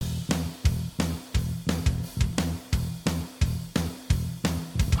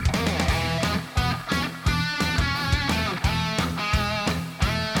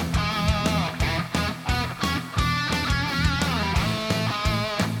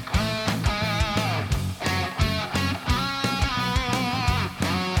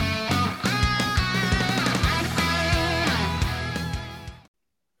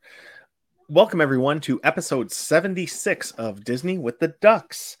Welcome, everyone, to episode 76 of Disney with the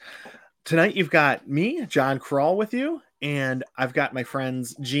Ducks. Tonight, you've got me, John Kral, with you, and I've got my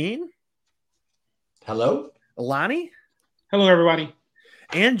friends Gene. Hello. Lonnie. Hello, everybody.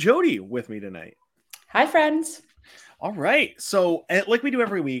 And Jody with me tonight. Hi, friends. All right. So, like we do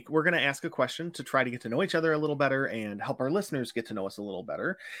every week, we're going to ask a question to try to get to know each other a little better and help our listeners get to know us a little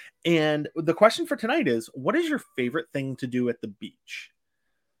better. And the question for tonight is, what is your favorite thing to do at the beach?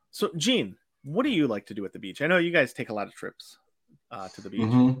 So, Gene, what do you like to do at the beach? I know you guys take a lot of trips to the beach.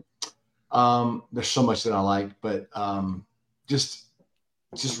 Mm-hmm. There's so much that I like, but just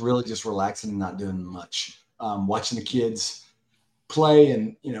really just relaxing and not doing much. Watching the kids play,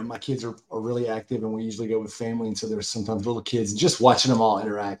 and my kids are really active, and we usually go with family, and so there's sometimes little kids, and just watching them all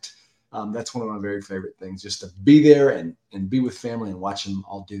interact. That's one of my very favorite things, just to be there and be with family and watch them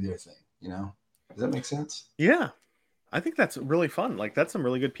all do their thing. Does that make sense? Yeah. I think that's really fun. Like, that's some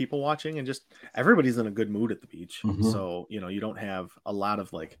really good people watching, and just everybody's in a good mood at the beach. Mm-hmm. So, you don't have a lot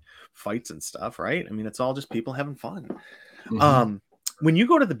of like fights and stuff, right? I mean, it's all just people having fun. Mm-hmm. When you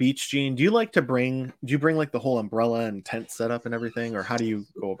go to the beach, Gene, do you bring like the whole umbrella and tent setup and everything, or how do you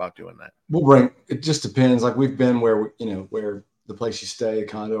go about doing that? It just depends. Like, we've been where the place you stay,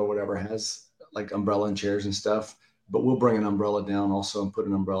 condo or whatever, has like umbrella and chairs and stuff, but we'll bring an umbrella down also and put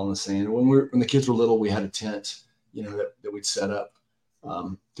an umbrella in the sand. When the kids were little, we had a tent, that we'd set up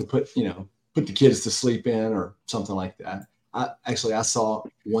to put the kids to sleep in or something like that. I saw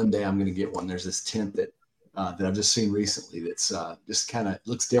one day I'm going to get one. There's this tent that I've just seen recently that's just kind of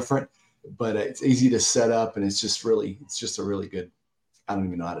looks different, but it's easy to set up, and it's just a really good, I don't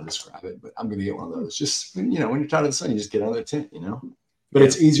even know how to describe it, but I'm going to get one of those. Just, when you're tired of the sun, you just get under the tent, but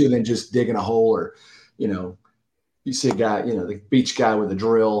it's easier than just digging a hole or, you see a guy, the beach guy with a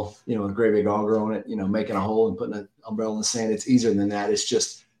drill, with a great big auger on it, making a hole and putting an umbrella in the sand. It's easier than that. It's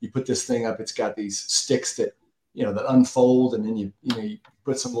just, you put this thing up, it's got these sticks that, that unfold, and then you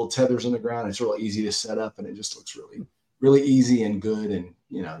put some little tethers in the ground. It's real easy to set up, and it just looks really, really easy and good. And,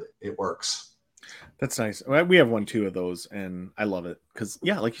 it works. That's nice. We have one, two of those, and I love it because,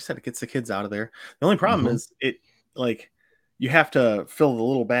 like you said, it gets the kids out of there. The only problem is you have to fill the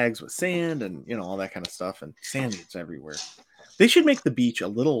little bags with sand and, all that kind of stuff, and sand gets everywhere. They should make the beach a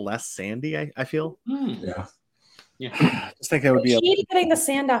little less sandy, I feel. Yeah. I just think that would be the key to getting the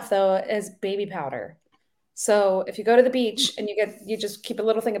sand off, though, is baby powder. So if you go to the beach and you just keep a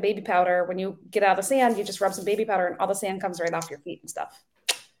little thing of baby powder, when you get out of the sand, you just rub some baby powder and all the sand comes right off your feet and stuff.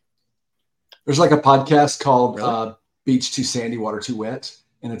 There's like a podcast called Beach Too Sandy, Water Too Wet.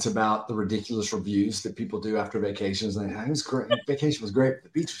 And it's about the ridiculous reviews that people do after vacations. And it was great. Vacation was great, but the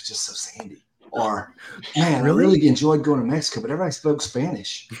beach was just so sandy. Or, man, I really enjoyed going to Mexico, but everybody spoke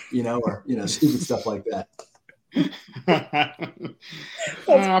Spanish, or stupid stuff like that. I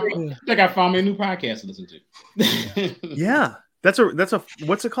think I found me a new podcast to listen to. Yeah, that's a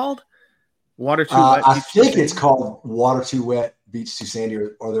what's it called? Water Too Wet. I think it's called Water Too Wet, Beach Too Sandy,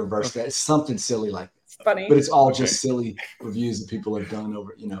 or the reverse. It's something silly like that. Funny, but it's all just silly reviews that people have done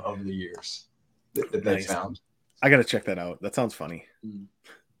over the years that they found. I got to check that out. That sounds funny.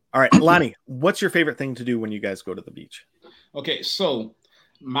 All right, Lonnie, what's your favorite thing to do when you guys go to the beach? Okay, so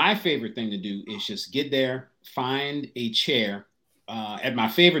my favorite thing to do is just get there, find a chair at my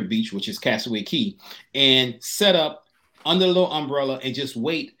favorite beach, which is Castaway Cay, and set up under a little umbrella and just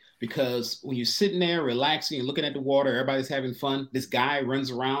wait. Because when you're sitting there relaxing and looking at the water, everybody's having fun. This guy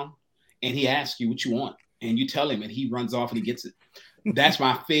runs around and he asks you what you want, and you tell him, and he runs off and he gets it. That's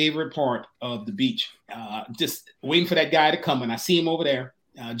my favorite part of the beach. Just waiting for that guy to come, and I see him over there.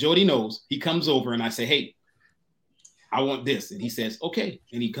 Jody knows. He comes over, and I say, "Hey, I want this," and he says, "Okay,"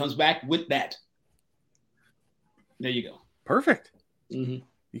 and he comes back with that. There you go. Perfect. Mm-hmm.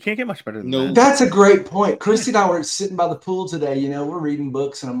 You can't get much better than that. That's a great point. Christy and I were sitting by the pool today. We're reading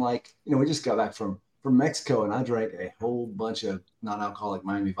books, and I'm like, we just got back from Mexico, and I drank a whole bunch of non-alcoholic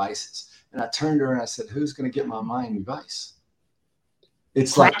Miami Vices. And I turned to her and I said, "Who's going to get my Miami Vice?"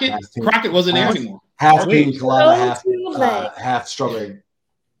 It's Crockett. Crockett wasn't there anymore. Half pina colada, half strawberry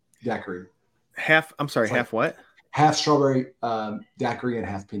daiquiri. Half what? Half strawberry daiquiri and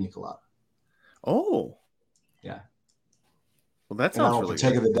half pina colada. Oh. Yeah. Well, that sounds really good.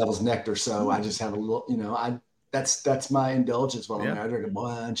 I don't partake of the devil's nectar, so I just have a little, that's my indulgence while I'm there. I drink a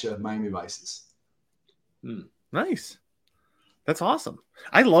bunch of Miami Vices. Nice. That's awesome.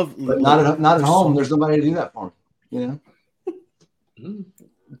 I love, but not at home. There's nobody to do that for me.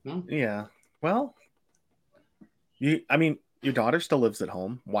 Yeah. Well, your daughter still lives at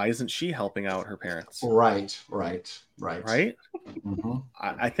home. Why isn't she helping out her parents? Right. Mm-hmm.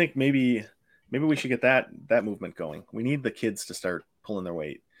 I think maybe we should get that movement going. We need the kids to start pulling their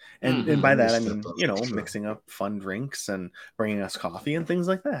weight. And by that, I Step mean, up, you know, for sure. mixing up fun drinks and bringing us coffee and things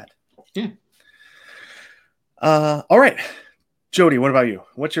like that. Yeah. All right. Jody, what about you?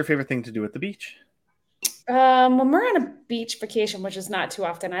 What's your favorite thing to do at the beach? When we're on a beach vacation, which is not too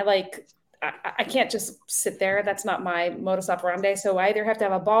often, I can't just sit there. That's not my modus operandi. So I either have to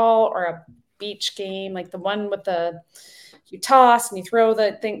have a ball or a beach game, like the one with you toss and you throw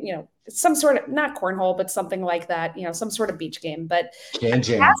the thing, you know, it's some sort of, not cornhole, but something like that, you know, some sort of beach game. But Can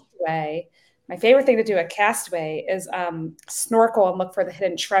jam. Castaway, my favorite thing to do at Castaway is snorkel and look for the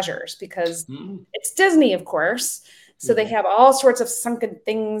hidden treasures, because it's Disney, of course. So they have all sorts of sunken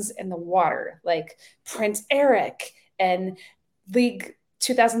things in the water, like Prince Eric and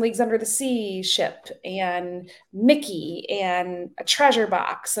 2000 Leagues Under the Sea ship and Mickey and a treasure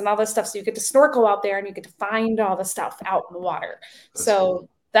box and all this stuff. So you get to snorkel out there and you get to find all the stuff out in the water.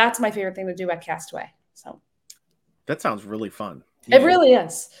 That's my favorite thing to do at Castaway. So that sounds really fun. It really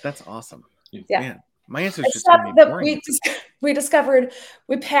is. That's awesome. Yeah. Man, my answer is just gonna be boring.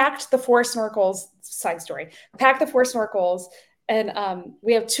 We packed the 4 snorkels. Side story. Packed the 4 snorkels, and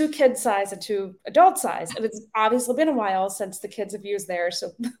we have 2 kid size and 2 adult size. And it's obviously been a while since the kids have used theirs.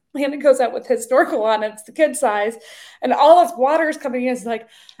 So Landon goes out with his snorkel on, and it's the kid size, and all this water is coming in. He's like,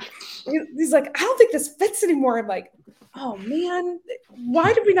 I don't think this fits anymore. I'm like, oh man,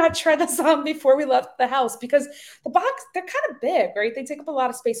 why did we not try this on before we left the house? Because the box, they're kind of big, right? They take up a lot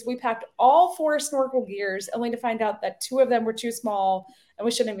of space. We packed all 4 snorkel gears only to find out that 2 of them were too small and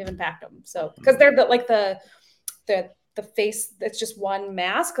we shouldn't have even packed them. So, because they're the face, it's just one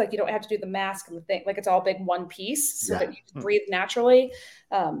mask. Like you don't have to do the mask and the thing, like it's all big one piece so that you can breathe naturally.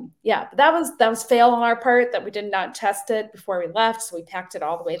 But that was fail on our part that we did not test it before we left. So we packed it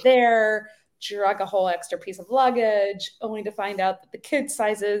all the way there, drug a whole extra piece of luggage, only to find out that the kid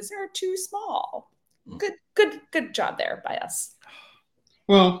sizes are too small. Good job there by us.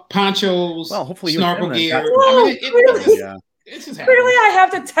 Well, ponchos, hopefully snorkel gear. Clearly, I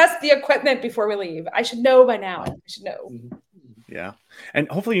have to test the equipment before we leave. I should know by now. I should know. Yeah. And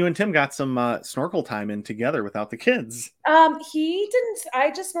hopefully you and Tim got some snorkel time in together without the kids. He didn't.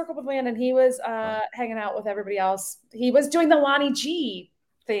 I just snorkeled with Landon. He was hanging out with everybody else. He was doing the Lonnie G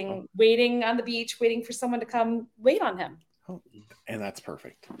thing, waiting on the beach, waiting for someone to come wait on him. Oh, and that's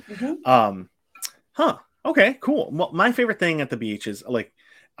perfect. Okay, cool. Well, my favorite thing at the beach is like,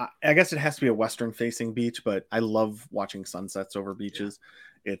 I guess it has to be a western facing beach, but I love watching sunsets over beaches.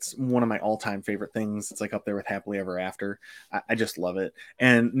 It's one of my all-time favorite things. It's like up there with Happily Ever After. I just love it.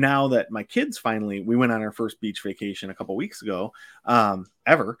 And now that my kids we went on our first beach vacation a couple weeks ago,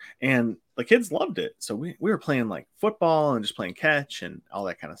 ever, and the kids loved it. So we were playing like football and just playing catch and all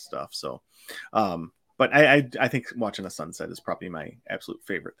that kind of stuff. So, but I think watching a sunset is probably my absolute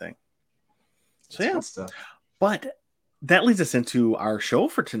favorite thing. So yeah, stuff. But that leads us into our show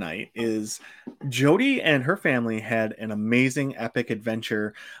for tonight. Is Jody and her family had an amazing epic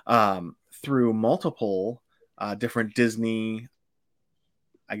adventure through multiple different Disney,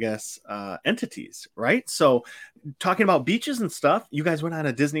 I guess, entities, right? So talking about beaches and stuff, you guys went on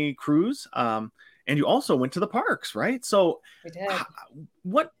a Disney cruise and you also went to the parks, right? So we did.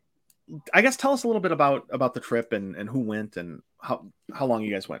 I guess tell us a little bit about the trip and who went and how long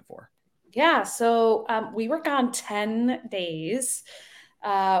you guys went for. Yeah, so we were gone 10 days.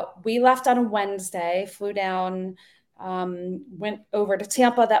 We left on a Wednesday, flew down, went over to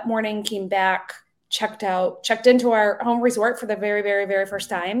Tampa that morning, came back, checked into our home resort for the very, very, very first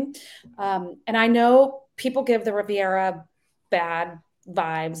time. And I know people give the Riviera bad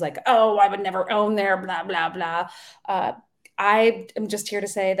vibes, like, oh, I would never own there, blah, blah, blah. I am just here to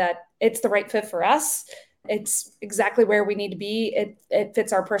say that it's the right fit for us. It's exactly where we need to be. It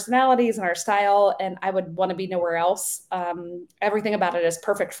fits our personalities and our style, and I would want to be nowhere else. Everything about it is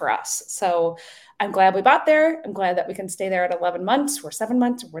perfect for us. So I'm glad we bought there. I'm glad that we can stay there at 11 months or 7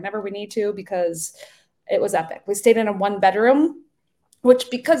 months or whenever we need to, because it was epic. We stayed in a 1-bedroom,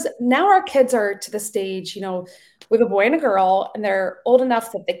 because now our kids are to the stage, we have a boy and a girl, and they're old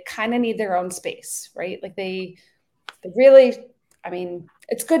enough that they kind of need their own space, right? Like they really,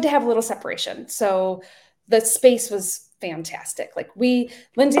 it's good to have a little separation. So the space was fantastic. Like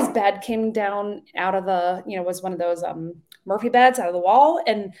Lindsay's bed came down out of was one of those Murphy beds out of the wall.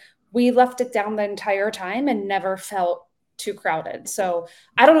 And we left it down the entire time and never felt too crowded. So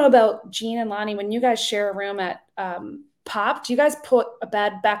I don't know about Jean and Lonnie, when you guys share a room at Pop, do you guys put a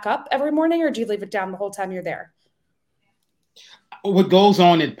bed back up every morning or do you leave it down the whole time you're there? What goes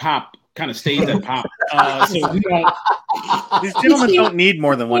on at Pop kind of stays at pop. So we don't. These gentlemen don't need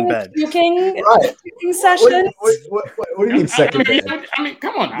more than one bed. Puking Right. sessions. What do you mean second bed? I mean,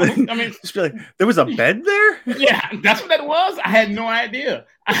 come on. I mean, Just be like, there was a bed there? yeah, that's what that was. I had no idea.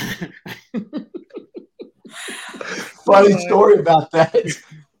 Funny story about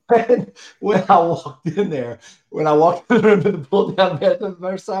that. When I walked in there, when I walked in the room to the pull down bed the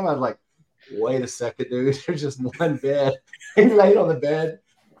first time, I was like, wait a second, dude. There's just one bed. He laid on the bed,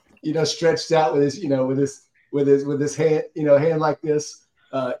 stretched out with his, with his hand, hand like this,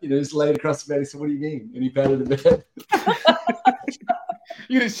 just laid across the bed. He said, what do you mean? And he patted the bed.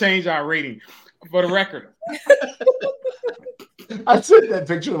 You just changed our rating for the record. I sent that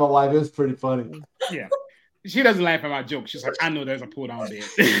picture to my wife. It was pretty funny. Yeah. She doesn't laugh at my joke. She's like, I know there's a pull down bed.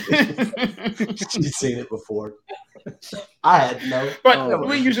 She's seen it before. I had no. But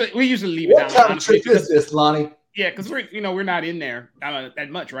we usually leave it down. What kind of trick is this, Lonnie? Yeah, because we're not in there that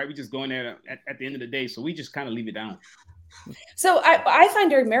much, right? We just go in there at the end of the day, so we just kind of leave it down. So I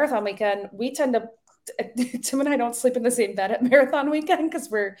find during marathon weekend, we tend to Tim and I don't sleep in the same bed at marathon weekend because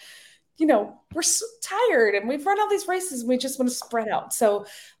we're so tired and we've run all these races and we just want to spread out. So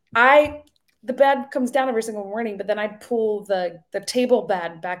the bed comes down every single morning, but then I pull the table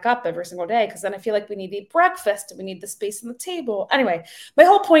bed back up every single day because then I feel like we need to eat breakfast and we need the space on the table. Anyway, my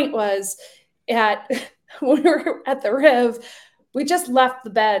whole point was when we were at the Riv, we just left the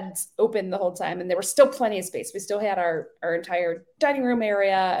beds open the whole time and there was still plenty of space. We still had our entire dining room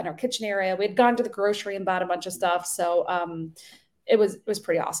area and our kitchen area. We had gone to the grocery and bought a bunch of stuff. So it was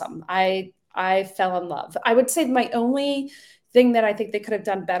pretty awesome. I fell in love. I would say my only thing that I think they could have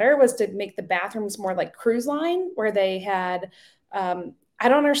done better was to make the bathrooms more like cruise line where they had, I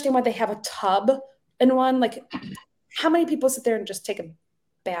don't understand why they have a tub in one. Like how many people sit there and just take a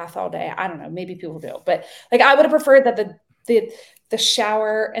bath all day? I don't know. Maybe people do, but like, I would have preferred that the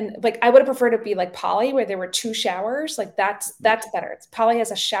shower and like, I would have preferred it to be like Poly where there were 2 showers. Like that's better. Poly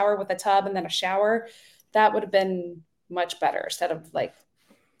has a shower with a tub and then a shower. That would have been much better instead of like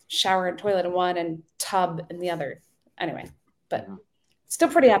shower and toilet in one and tub in the other. Anyway. But still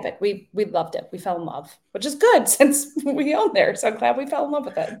pretty epic. We loved it. We fell in love, which is good since we own there. So I'm glad we fell in love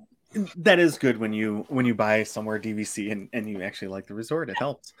with it. That is good when you buy somewhere DVC and you actually like the resort. It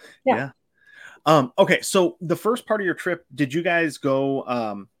helps. Yeah. Okay. So the first part of your trip, did you guys go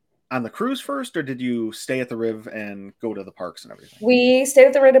on the cruise first, or did you stay at the Riv and go to the parks and everything? We stayed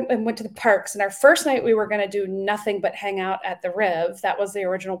at the Riv and went to the parks. And our first night we were going to do nothing but hang out at the Riv. That was the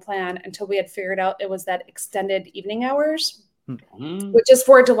original plan until we had figured out it was that extended evening hours. Which is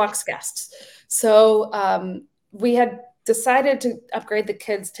for deluxe guests. So we had decided to upgrade the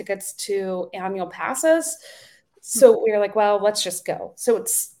kids' tickets to annual passes. So we were like, well, let's just go. So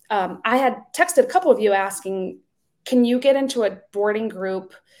it's I had texted a couple of you asking, can you get into a boarding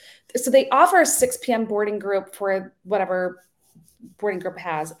group? So they offer a 6 p.m. boarding group for whatever boarding group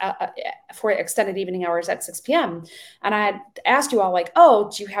has for extended evening hours at 6 p.m. And I had asked you all like,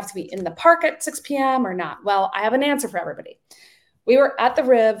 oh, do you have to be in the park at 6 p.m. or not? Well, I have an answer for everybody. We were at the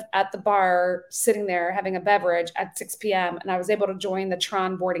Riv at the bar, sitting there having a beverage at 6 p.m. And I was able to join the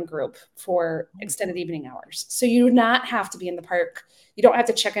Tron boarding group for extended evening hours. So you do not have to be in the park. You don't have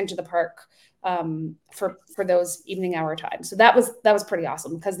to check into the park for those evening hour times. So that was pretty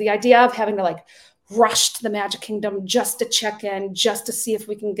awesome because the idea of having to like rush to the Magic Kingdom just to check in, just to see if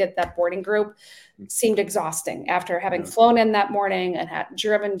we can get that boarding group seemed exhausting after having flown in that morning and had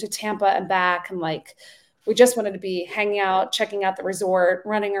driven to Tampa and back. And like, we just wanted to be hanging out, checking out the resort,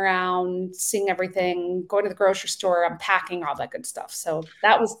 running around, seeing everything, going to the grocery store, unpacking, all that good stuff. So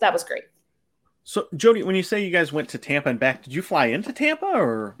that was great. So Jody, when you say you guys went to Tampa and back, did you fly into Tampa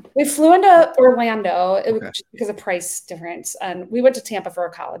or? We flew into Orlando just because of price difference. And we went to Tampa for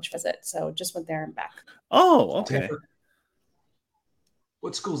a college visit. So just went there and back. Oh, okay. Tampa.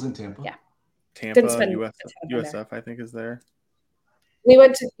 What school's in Tampa? Yeah. Tampa, USF, I think is there. We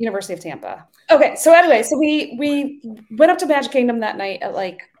went to University of Tampa. Okay. So anyway, so we went up to Magic Kingdom that night at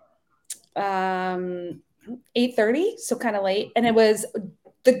like 8:30. So kind of late. And it was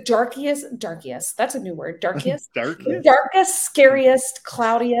the darkest, that's a new word, darkest, scariest,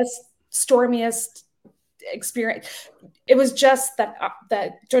 cloudiest, stormiest experience. It was just that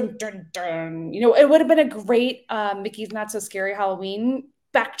dun, dun, dun, it would have been a great Mickey's Not So Scary Halloween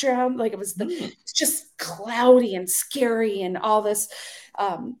background. Like it was it's just cloudy and scary and all this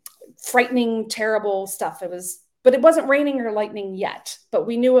frightening, terrible stuff. But it wasn't raining or lightning yet, but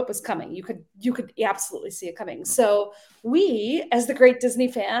we knew it was coming. You could absolutely see it coming. So we, as the great Disney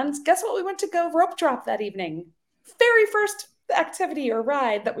fans, guess what? We went to go rope drop that evening. Very first activity or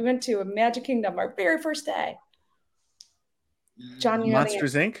ride that we went to in Magic Kingdom, our very first day. John, you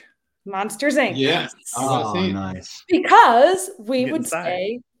Monsters Inc. Monsters Inc. Yeah. Oh, nice. Because we Get would inside.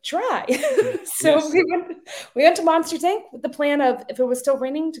 stay dry. So Yes. we went to Monsters Inc. with the plan of, if it was still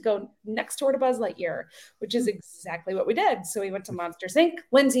raining, to go next door to Buzz Lightyear, which is exactly what we did. So we went to Monsters Inc.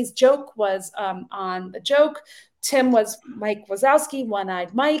 Lindsay's joke was on the joke. Tim was Mike Wazowski,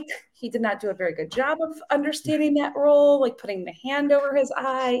 One-Eyed Mike. He did not do a very good job of understanding that role, like putting the hand over his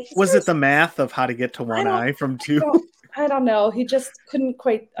eye. Was it the math of how to get to one eye from two? I don't know. He just couldn't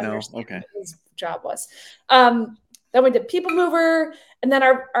quite No? understand Okay. what his job was. Then we did People Mover, and then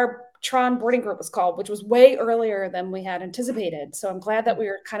our Tron boarding group was called, which was way earlier than we had anticipated. So I'm glad that we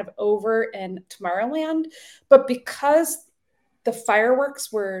were kind of over in Tomorrowland. But because the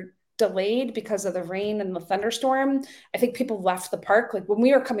fireworks were delayed because of the rain and the thunderstorm, I think people left the park. Like when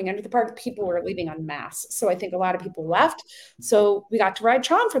we were coming into the park, people were leaving en masse. So I think a lot of people left. So we got to ride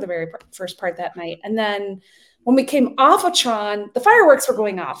Tron for the very first part that night. And then when we came off of Tron, the fireworks were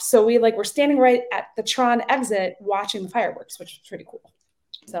going off. So we were standing right at the Tron exit watching the fireworks, which was pretty cool.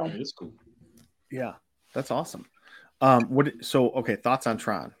 So That is cool. Yeah, that's awesome. Okay, thoughts on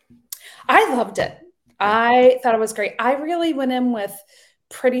Tron? I loved it. I thought it was great. I really went in with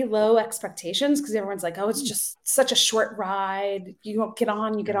pretty low expectations because everyone's like, oh, it's just such a short ride. You don't get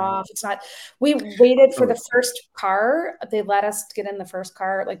on, you get off. It's not. We waited for the first car. They let us get in the first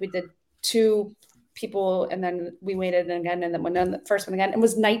car. Like we did 2 people, and then we waited again, and then went on the first one again. It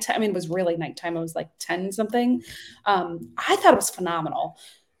was nighttime. I mean, it was really nighttime. It was like 10 something. I thought it was phenomenal.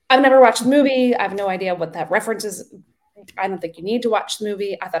 I've never watched the movie. I have no idea what that reference is. I don't think you need to watch the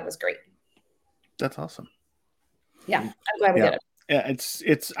movie. I thought it was great. That's awesome. Yeah, I'm glad we did it. Yeah,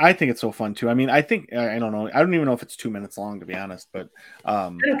 it's. I think it's so fun too. I mean, I think I don't know. I don't even know if it's 2 minutes long, to be honest. But I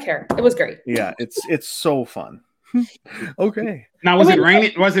don't care. It was great. Yeah, it's so fun. Okay. Now, was it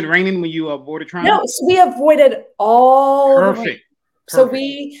raining? Was it raining when you boarded Tron? No, so we avoided all. Perfect. So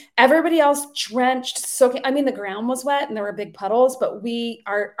everybody else drenched, soaking. I mean, the ground was wet and there were big puddles, but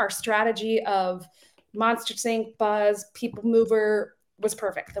our strategy of Monster Inc., Buzz, People Mover was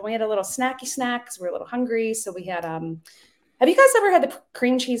perfect. Then we had a little snacky snack because we were a little hungry. So we had, have you guys ever had the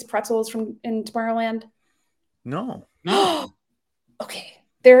cream cheese pretzels in Tomorrowland? No. Okay.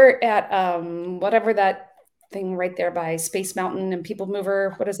 They're at whatever that thing right there by Space Mountain and People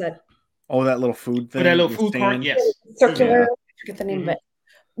Mover. What is that? Oh, that little food thing. That little food court, yes. Circular. I forget the name of it.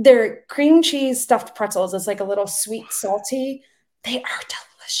 They're cream cheese stuffed pretzels. It's like a little sweet, salty. They are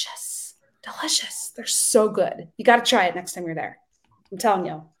delicious. Delicious. They're so good. You got to try it next time you're there. I'm telling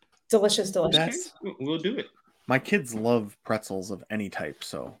you. Delicious. We'll do it. My kids love pretzels of any type,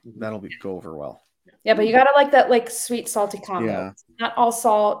 so that'll go over well. Yeah, but you got to like that sweet, salty combo. Yeah. Not all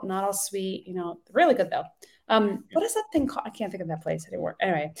salt, not all sweet. Really good though. What is that thing called? I can't think of that place anymore.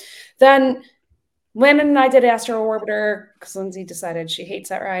 Anyway, then Landon and I did Astro Orbiter because Lindsay decided she hates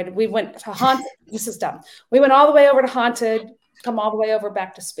that ride. We went to Haunted. This is dumb. We went all the way over to Haunted, come all the way over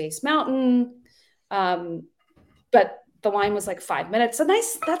back to Space Mountain. But the line was like 5 minutes.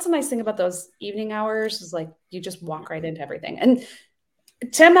 That's a nice thing about those evening hours is you just walk right into everything. And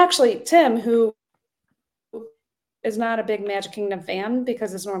Tim, who is not a big Magic Kingdom fan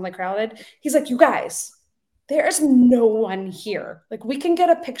because it's normally crowded, he's like, you guys, there's no one here. We can get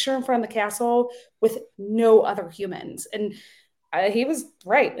a picture in front of the castle with no other humans. And he was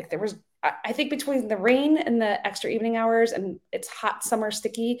right. There was, I think between the rain and the extra evening hours and it's hot, summer,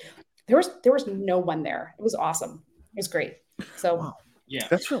 sticky, there was no one there. It was awesome. It was great. So wow. Yeah,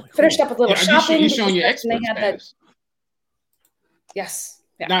 that's really cool. Finished up with a little shopping. You're showing your expert status. Yes.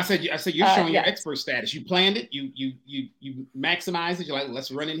 Yeah. No, I said you're showing your expert status. You planned it. You maximize it. You're like,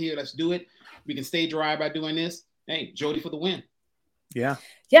 let's run in here. Let's do it. We can stay dry by doing this. Hey, Jody for the win. Yeah.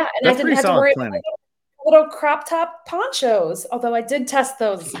 Yeah, and that's I didn't have to worry about little crop top ponchos, although I did test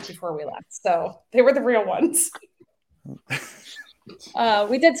those before we left, so they were the real ones.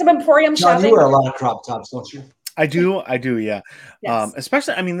 We did some Emporium shopping. You wear a lot of crop tops, don't you? I do, yeah. Yes.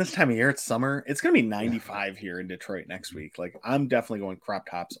 Especially, this time of year, it's summer. It's going to be 95 here in Detroit next week. I'm definitely going crop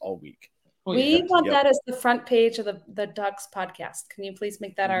tops all week. We want that as the front page of the Ducks podcast. Can you please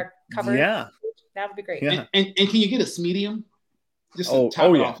make that our cover? Yeah. That would be great. Yeah. And can you get a medium? Just yeah.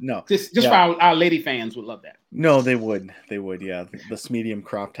 off. No. Just for our lady fans would love that. No, they would. Yeah. The medium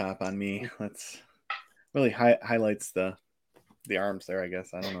crop top on me. That's really highlights the arms there, I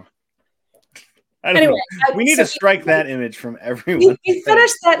guess. I don't know. Anyway, we need to strike that image from everyone. We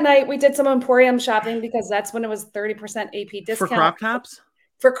finished that night. We did some Emporium shopping because that's when it was 30% AP discount. For crop tops?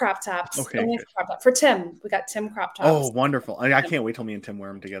 For crop tops. Okay. Only for crop tops. For Tim. We got Tim crop tops. Oh, wonderful. I can't wait till me and Tim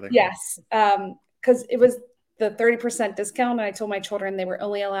wear them together. Yes. Because it was the 30% discount. And I told my children they were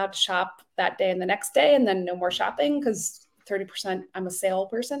only allowed to shop that day and the next day and then no more shopping because 30%. I'm a sale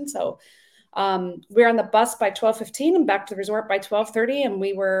person. So we were on the bus by 12:15 and back to the resort by 12:30, and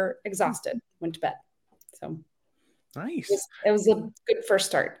we were exhausted, went to bed. So nice. It was a good first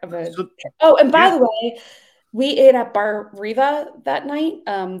start of a Oh, and by the way, we ate at Bar Riva that night,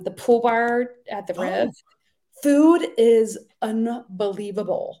 the pool bar at the Riv. Food is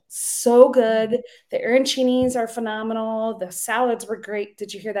unbelievable. So good. The arancinis are phenomenal. The salads were great.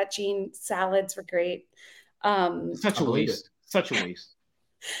 Did you hear that, Gene? Salads were great. Such a waste. Such a waste.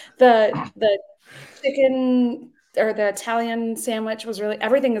 The chicken or the Italian sandwich was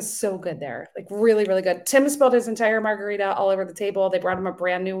everything is so good there. Like really, really good. Tim spilled his entire margarita all over the table. They brought him a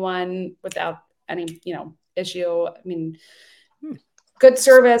brand new one without any, issue. I mean, good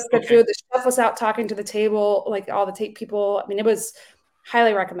service, good food. The chef was out talking to the table, like all the people. I mean, it was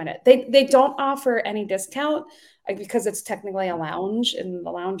highly recommended. They don't offer any discount because it's technically a lounge, and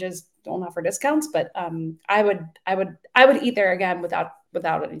the lounges don't offer discounts. But I would eat there again without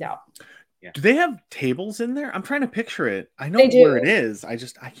any doubt. Yeah. Do they have tables in there? I'm trying to picture it. I know where it is. I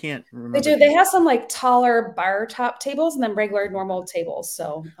can't remember. They do. They have some like taller bar top tables and then regular normal tables.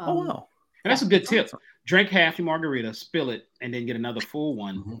 So wow. And that's a good tip. Drink half your margarita, spill it, and then get another full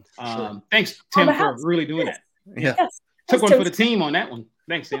one. Sure. Thanks, Tim, for really doing that. Yeah. Yes. Took one for the team on that one.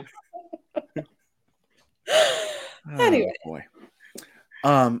 Thanks, Tim. Anyway. Boy.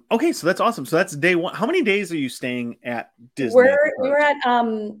 Okay, so that's awesome. So that's day one. How many days are you staying at Disney? We were at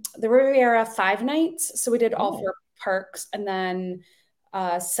the Riviera 5 nights. So we did all 4 parks, and then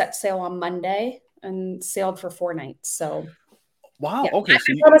set sail on Monday and sailed for 4 nights. So wow. Yeah. Okay.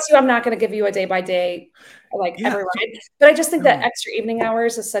 I promise you I'm not going to give you a day by day every ride. But I just think that extra evening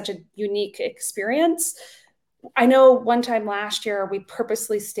hours is such a unique experience. I know one time last year we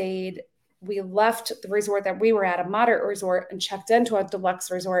purposely stayed. We left the resort that we were at, a moderate resort, and checked into a deluxe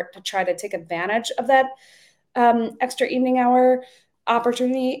resort to try to take advantage of that extra evening hour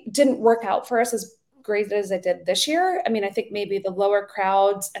opportunity. Didn't work out for us as great as it did this year. I mean, I think maybe the lower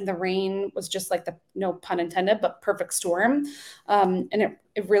crowds and the rain was just like the, no pun intended, but perfect storm. And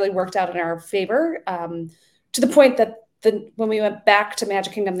it really worked out in our favor to the point that when we went back to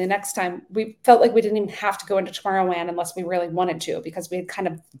Magic Kingdom the next time, we felt like we didn't even have to go into Tomorrowland unless we really wanted to, because we had kind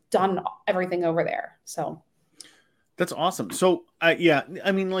of done everything over there. So that's awesome. So yeah,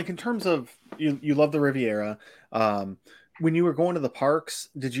 I mean, like in terms of you love the Riviera. When you were going to the parks,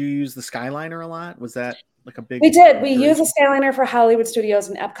 did you use the Skyliner a lot? Was that like a big? We did. We used the Skyliner for Hollywood Studios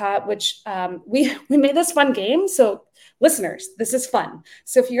and Epcot, which we made this fun game. So listeners, this is fun.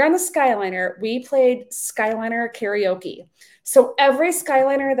 So if you're on the Skyliner, we played Skyliner karaoke. So every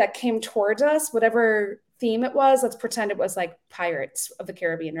Skyliner that came towards us, whatever theme it was, let's pretend it was like Pirates of the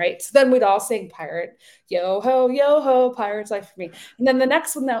Caribbean, right? So then we'd all sing pirate, yo ho, pirates life for me. And then the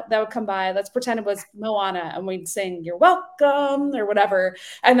next one that would come by, let's pretend it was Moana, and we'd sing you're welcome or whatever.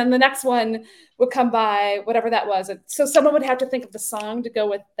 And then the next one would come by, whatever that was. And so someone would have to think of the song to go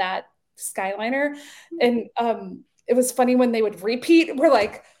with that Skyliner. And it was funny when they would repeat. We're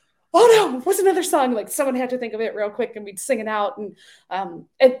like, oh no, what's another song? Like someone had to think of it real quick, and we'd sing it out. And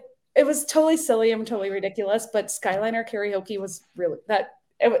it was totally silly and totally ridiculous, but Skyliner karaoke was really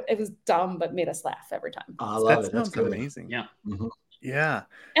it was dumb, but made us laugh every time. I love it. That's amazing. Yeah. Mm-hmm. Yeah.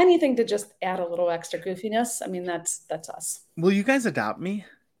 Anything to just add a little extra goofiness. I mean, that's us. Will you guys adopt me?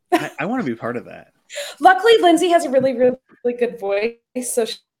 I want to be part of that. Luckily, Lindsay has a really, really good voice. So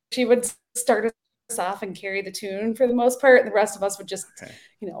she would start us off and carry the tune for the most part. The rest of us would just,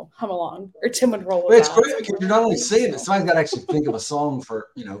 hum along, or Tim would roll. Well, it's great because you're not only saying it, somebody's got to actually think of a song for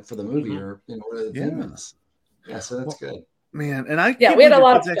the movie or whatever the theme is. Yeah, so that's good. Man, and we had a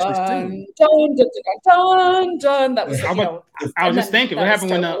lot of dun, dun, dun, dun, dun. That was I was just thinking, what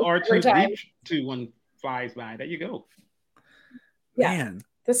happened when the R2 one flies by? There you go. Yeah, man,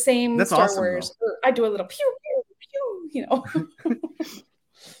 the same that's Star awesome, Wars. I do a little pew pew pew,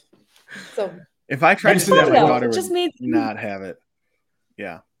 So if I tried to do that, my daughter would not have it.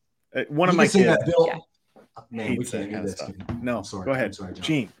 Yeah, one of my kids hates that kind of stuff. No, I'm sorry. Go ahead,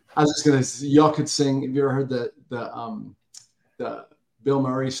 Gene. I was just gonna say, y'all could sing. Have you ever heard the Bill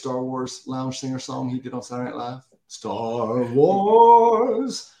Murray Star Wars lounge singer song he did on Saturday Night Live? Star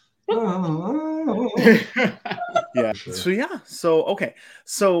Wars. Yeah. Sure. So okay.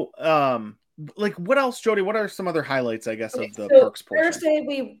 So like what else, Jody? What are some other highlights, I guess, of the parks portion? Thursday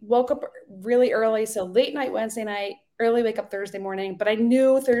we woke up really early, so late night Wednesday night, early wake up Thursday morning. But I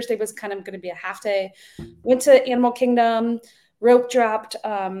knew Thursday was kind of going to be a half day. Went to Animal Kingdom, rope dropped,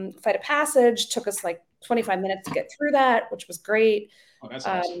 Flight of Passage. Took us like 25 minutes to get through that, which was great. Oh, that's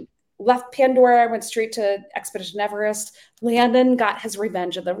awesome. left Pandora, went straight to Expedition Everest. Landon got his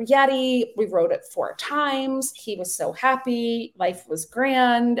revenge of the Yeti. We rode it 4 times. He was so happy. Life was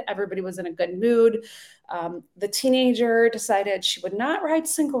grand. Everybody was in a good mood. The teenager decided she would not ride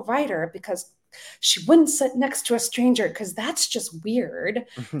single rider because she wouldn't sit next to a stranger because that's just weird.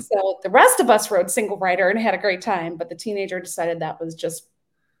 So the rest of us rode single rider and had a great time. But the teenager decided that was just,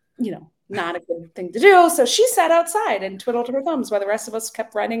 not a good thing to do. So she sat outside and twiddled her thumbs while the rest of us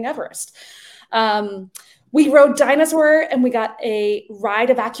kept riding Everest. We rode Dinosaur and we got a ride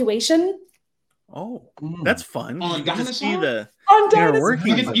evacuation. Oh, that's fun. On Dinosaur? On Dinosaur.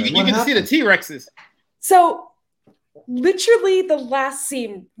 You get to see the T-Rexes. So literally the last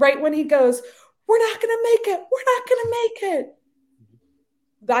scene, right when he goes, we're not going to make it. We're not going to make it.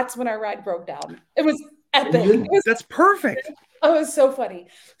 That's when our ride broke down. It was epic. That's perfect. Oh, it was so funny.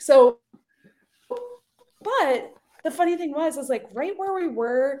 So, but the funny thing was like right where we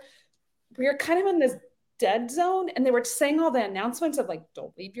were kind of in this dead zone, and they were saying all the announcements of like,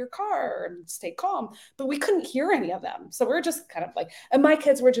 don't leave your car and stay calm, but we couldn't hear any of them. So we were just kind of like, and my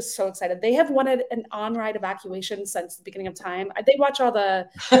kids were just so excited. They have wanted an on-ride evacuation since the beginning of time. They watch all the,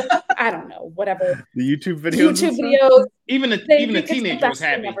 I don't know, whatever. The YouTube videos. Even the teenager was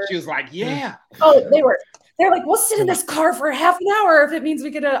happy. She was like, yeah. Oh, they're like, we'll sit in this car for half an hour if it means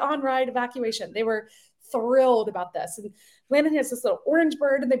we get an on-ride evacuation. They were thrilled about this. And Landon has this little orange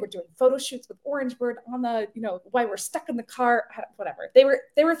bird, and they were doing photo shoots with orange bird on the, while we're stuck in the car, whatever. They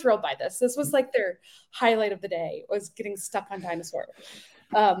were thrilled by this. This was like their highlight of the day, was getting stuck on Dinosaur.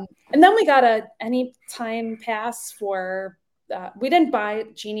 And then we got a anytime pass for, we didn't buy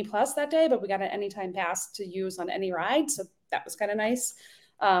Genie Plus that day, but we got an anytime pass to use on any ride. So that was kind of nice.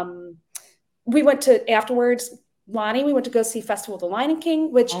 We went to, afterwards, Lonnie, we went to go see Festival of the Lion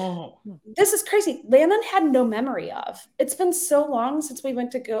King, which this is crazy. Landon had no memory of. It's been so long since we've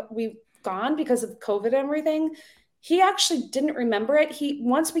gone because of COVID and everything. He actually didn't remember it.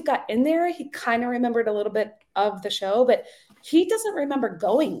 Once we got in there, he kind of remembered a little bit of the show, but he doesn't remember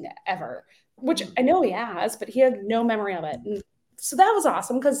going ever, which I know he has, but he had no memory of it. And so that was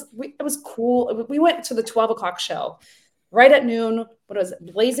awesome because it was cool. We went to the 12 o'clock show right at noon when it was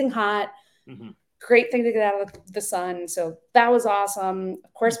blazing hot. Mm-hmm. Great thing to get out of the sun. So that was awesome.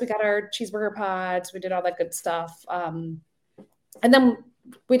 Of course, we got our cheeseburger pods. We did all that good stuff. And then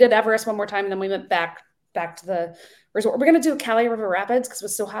we did Everest one more time. And then we went back to the resort. We're going to do Cali River Rapids because it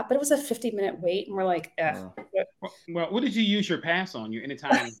was so hot, but it was a 50-minute wait. And we're like, Well, what did you use your pass on, your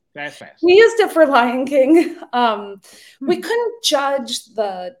anytime fast pass? We used it for Lion King. We couldn't judge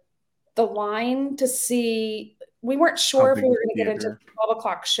the line to see. We weren't sure if we were going to get into the 12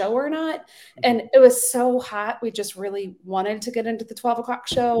 o'clock show or not. And it was so hot. We just really wanted to get into the 12 o'clock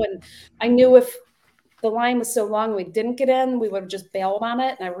show. And I knew if the line was so long, we didn't get in, we would have just bailed on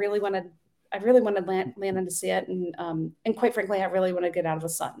it. And I really wanted Landon to see it. And quite frankly, I really want to get out of the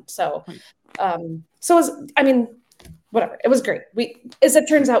sun. So it was, whatever. It was great. As it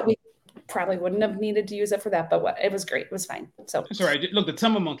turns out, we probably wouldn't have needed to use it for that, but it was great. It was fine. So that's all right. Look, the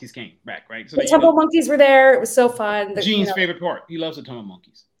Tumble Monkeys came back, right? So the Tumble Monkeys were there. It was so fun. Gene's favorite part. He loves the Tumble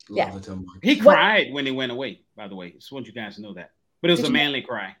Monkeys. Yeah. He cried when they went away, by the way. Just want you guys to know that. But it was a manly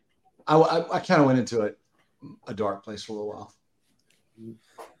cry. I kind of went into a dark place for a little while.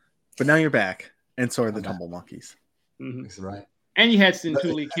 But now you're back, and so are the Tumble Monkeys. Mm-hmm. That's right. And you had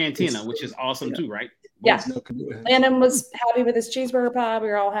Centuli Cantina, which is awesome too, right? Yeah. Landon was happy with his cheeseburger pod. We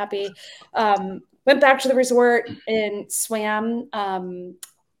were all happy. Went back to the resort and swam.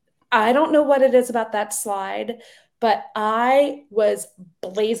 I don't know what it is about that slide, but I was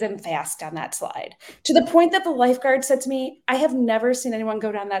blazing fast down that slide to the point that the lifeguard said to me, I have never seen anyone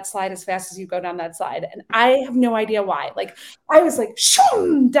go down that slide as fast as you go down that slide. And I have no idea why. Like, I was like,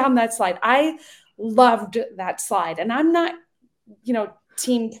 shoom, down that slide. I loved that slide. And I'm not,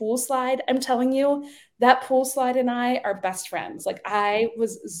 team pool slide. I'm telling you, that pool slide and I are best friends. Like, I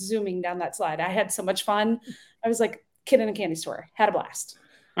was zooming down that slide. I had so much fun. I was like kid in a candy store. Had a blast.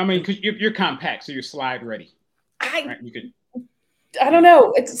 I mean, because you're compact, so you're slide ready. I don't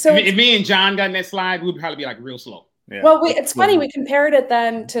know. If me and John got in that slide, we'd probably be like real slow. Yeah. Well, it's funny. We compared it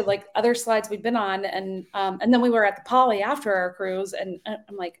then to like other slides we've been on, and then we were at the Poly after our cruise, and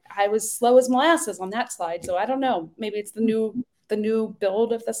I'm like, I was slow as molasses on that slide. So I don't know. Maybe it's the new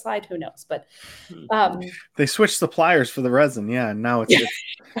build of the slide. Who knows? But they switched suppliers for the resin. Yeah, and now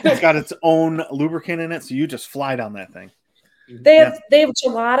it's got its own lubricant in it, so you just fly down that thing. They have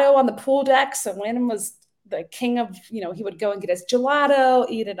gelato on the pool deck. So Landon was the king of, he would go and get his gelato,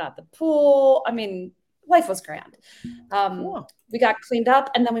 eat it at the pool. I mean, life was grand. Cool. We got cleaned up,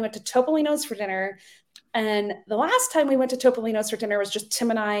 and then we went to Topolino's for dinner. And the last time we went to Topolino's for dinner was just Tim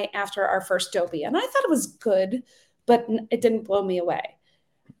and I after our first Dopey. And I thought it was good, but it didn't blow me away.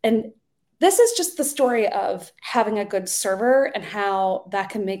 And this is just the story of having a good server and how that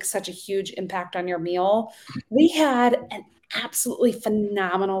can make such a huge impact on your meal. We had an absolutely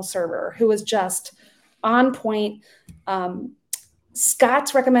phenomenal server who was just on point.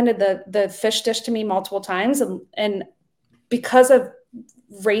 Scott's recommended the fish dish to me multiple times. And because of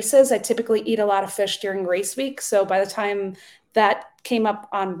races, I typically eat a lot of fish during race week. So by the time that came up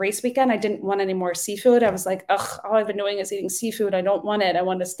on race weekend, I didn't want any more seafood. I was like, ugh, all I've been doing is eating seafood. I don't want it. I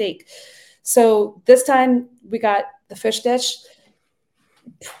want a steak. So this time we got the fish dish,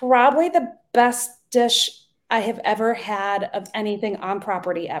 probably the best dish I have ever had of anything on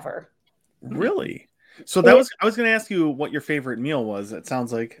property ever. Really? So I was going to ask you what your favorite meal was. It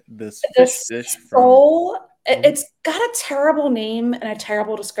sounds like this fish dish. It's got a terrible name and a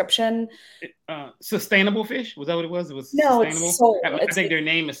terrible description. Sustainable fish? Was that what it was? It was no, sustainable? it's soul. I think their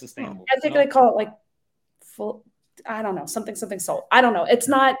name is sustainable. I think they call it like full. I don't know, something soul. I don't know. It's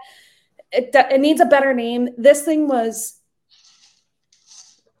not. It needs a better name. This thing was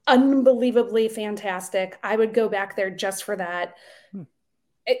unbelievably fantastic. I would go back there just for that.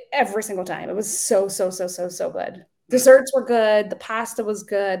 Every single time. It was so good. Desserts were good. The pasta was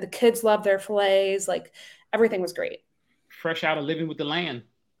good. The kids loved their fillets. Like everything was great. Fresh out of Living with the Land.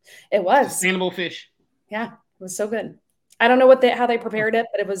 It was sustainable fish. Yeah, it was so good. I don't know how they prepared it,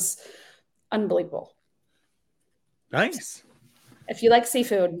 but it was unbelievable. Nice. If you like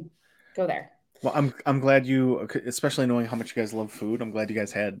seafood, go there. Well, I'm glad you, especially knowing how much you guys love food, I'm glad you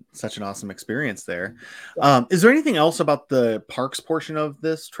guys had such an awesome experience there. Yeah. Is there anything else about the parks portion of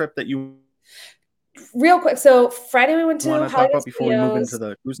this trip that you real quick? So Friday we went to Hollywood talk about before we move into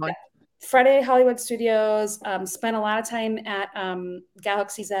the cruise line? Yeah. Friday, Hollywood Studios, spent a lot of time at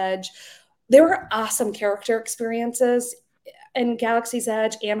Galaxy's Edge. There were awesome character experiences in Galaxy's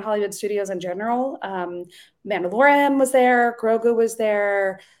Edge and Hollywood Studios in general. Mandalorian was there, Grogu was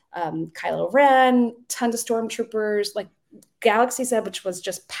there, Kylo Ren, tons of stormtroopers, like Galaxy's Edge, which was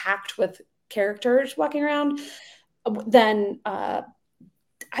just packed with characters walking around. Then I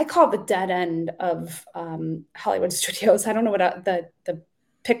call it the dead end of Hollywood Studios. I don't know what the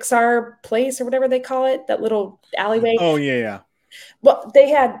Pixar place or whatever they call it, that little alleyway. Oh, yeah. Well, they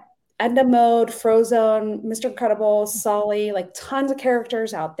had Enda Mode, Frozone, Mr. Incredible, Sully, like tons of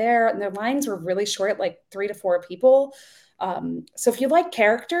characters out there. And their lines were really short, like 3 to 4 people. So if you like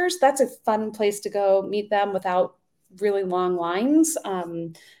characters, that's a fun place to go meet them without really long lines.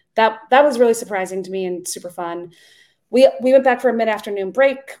 That was really surprising to me and super fun. We went back for a mid-afternoon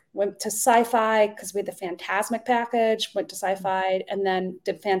break, went to Sci-Fi because we had the Fantasmic package, went to Sci-Fi, and then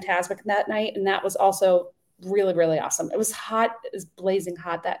did Fantasmic that night. And that was also really, really awesome. It was hot, it was blazing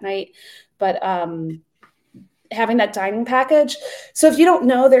hot that night, but having that dining package. So if you don't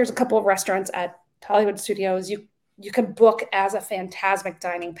know, there's a couple of restaurants at Hollywood Studios. You can book as a Fantasmic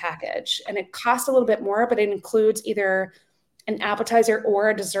dining package, and it costs a little bit more, but it includes either an appetizer or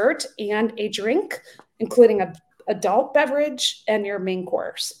a dessert and a drink, including a adult beverage and your main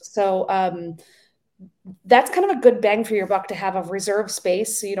course. So that's kind of a good bang for your buck to have a reserved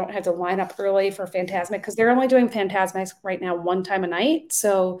space so you don't have to line up early for Fantasmic, because they're only doing Fantasmic right now one time a night.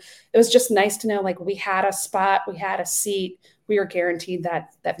 So it was just nice to know, like, we had a spot, we had a seat, we were guaranteed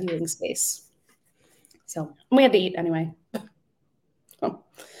that viewing space. So we had to eat anyway. So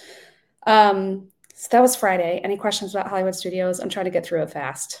that was Friday. Any questions about Hollywood Studios? I'm trying to get through it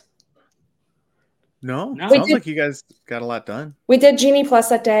fast. No, sounds like you guys got a lot done. We did Genie Plus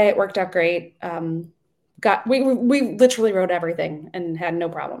that day. It worked out great. We literally wrote everything and had no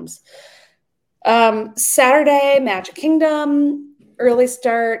problems. Saturday, Magic Kingdom, early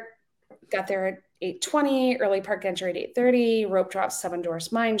start. Got there at 8:20. Early park entry at 8:30. Rope drop, Seven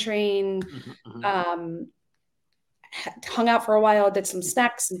Dwarfs Mine Train. Hung out for a while. Did some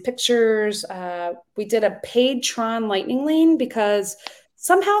snacks and pictures. We did a paid Tron Lightning Lane because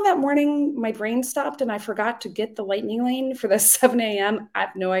somehow that morning my brain stopped and I forgot to get the Lightning Lane for the 7 a.m. I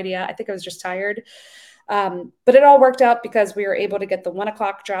have no idea. I think I was just tired. But it all worked out because we were able to get the 1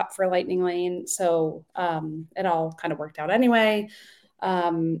 o'clock drop for Lightning Lane. So it all kind of worked out anyway.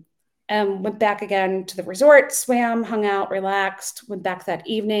 And went back again to the resort, swam, hung out, relaxed, went back that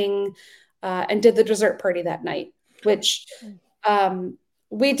evening, and did the dessert party that night, which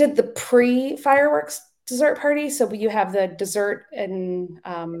we did the pre-fireworks dessert party. So you have the dessert and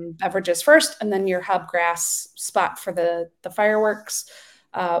beverages first, and then your hub grass spot for the fireworks,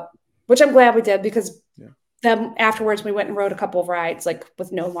 which I'm glad we did, because then afterwards we went and rode a couple of rides, like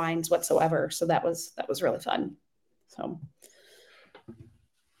with no lines whatsoever. So that was really fun. So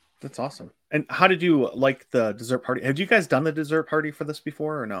That's awesome. And how did you like the dessert party? Have you guys done the dessert party for this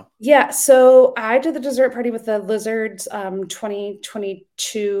before or no? Yeah, so I did the dessert party with the Lizards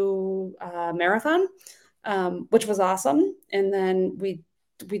 2022 marathon, which was awesome. And then we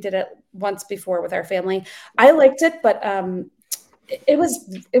did it once before with our family. I liked it, but it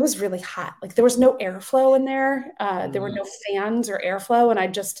was really hot. Like there was no airflow in there. There were no fans or airflow, and I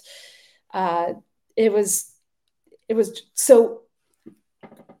just it was so.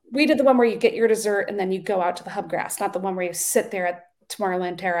 We did the one where you get your dessert and then you go out to the Hubgrass, not the one where you sit there at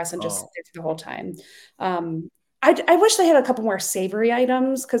Tomorrowland Terrace and just sit there the whole time. I wish they had a couple more savory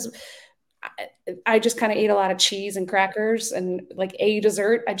items because I just kind of ate a lot of cheese and crackers and like a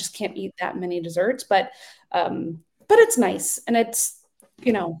dessert. I just can't eat that many desserts, but it's nice. And it's,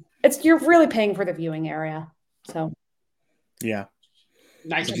 you're really paying for the viewing area. So yeah.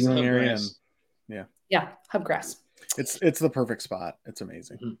 Nice viewing area. And, yeah. Yeah. Hubgrass. It's the perfect spot. It's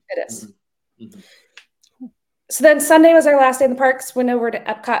amazing. It is. So then Sunday was our last day in the parks. Went over to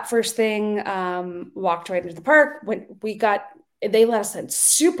Epcot first thing. Walked right into the park. They let us in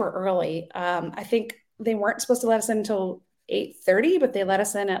super early. I think they weren't supposed to let us in until 8:30, but they let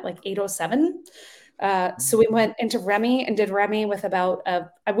us in at like 8:07. So we went into Remy and did Remy with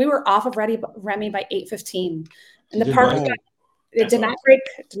we were off of Remy by 8:15, and the park did not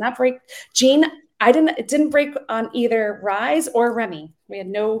break. Gene. It didn't break on either Rise or Remy. We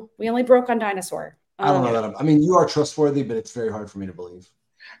only broke on Dinosaur. I don't know that. I mean, you are trustworthy, but it's very hard for me to believe.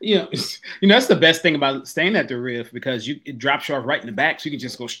 That's the best thing about staying at the Riff because it drops you off right in the back, so you can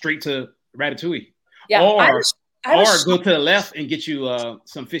just go straight to Ratatouille. Yeah, or go to the left and get you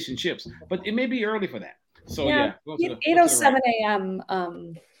some fish and chips. But it may be early for that. So yeah, 8:07 a.m.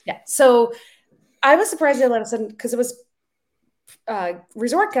 So I was surprised they let us in because it was.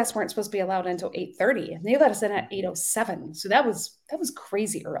 Resort guests weren't supposed to be allowed until 8:30, and they let us in at 8:07. So that was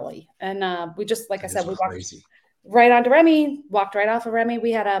crazy early. And we just, like I said, we walked right onto Remy, walked right off of Remy.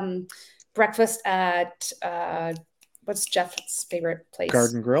 We had breakfast at what's Jeff's favorite place?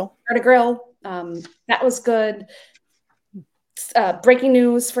 Garden Grill. That was good. Breaking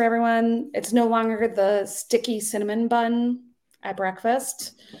news for everyone: it's no longer the sticky cinnamon bun at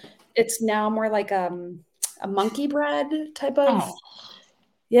breakfast. It's now more like a monkey bread type of.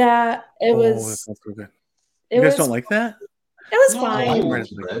 Yeah, it was. That's so good. You guys don't like that? It was fine.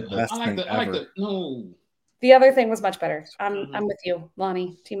 I like the no. The other thing was much better. I'm with you,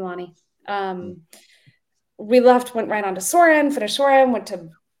 Lonnie, Team Lonnie. We left, went right on to Soarin', finished Soarin', went to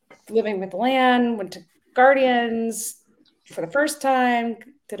Living with the Land, went to Guardians for the first time,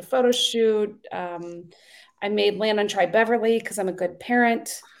 did a photo shoot. I made Landon try Beverly because I'm a good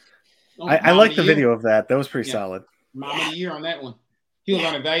parent. I like the video of that. That was pretty solid. Mom of the year on that one. He was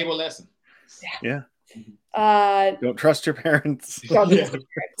on a valuable lesson. Yeah. Don't trust your parents.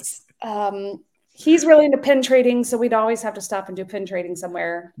 He's really into pin trading, so we'd always have to stop and do pin trading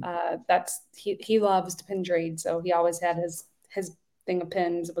somewhere. He loves to pin trade, so he always had his thing of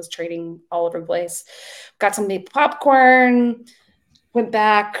pins. It was trading all over the place. Got some maple popcorn, went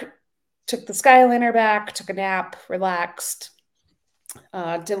back, took the Skyliner back, took a nap, relaxed.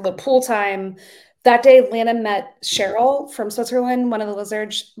 Did a little pool time. That day, Lana met Cheryl from Switzerland, one of the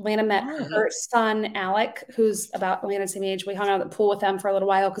Lizards. Lana met her son, Alec, who's about Lana's same age. We hung out at the pool with them for a little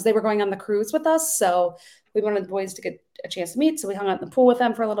while because they were going on the cruise with us. So we wanted the boys to get a chance to meet. So we hung out in the pool with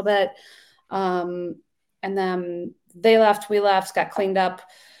them for a little bit. And then they left, we left, got cleaned up,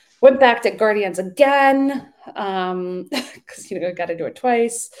 went back to Guardians again because, got to do it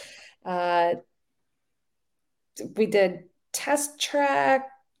twice. We did Test Track.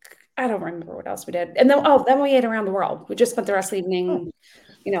 I don't remember what else we did. And then we ate around the world. We just spent the rest of the evening,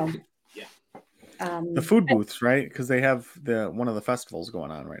 the food booths, right? Because they have one of the festivals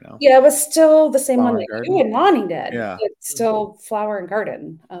going on right now. Yeah, it was still the same one that Garden. you and Lonnie did. Yeah. It's still Flower and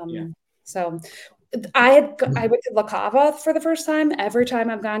Garden. So I went to La Cava for the first time. Every time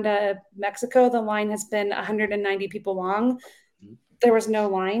I've gone to Mexico, the line has been 190 people long. There was no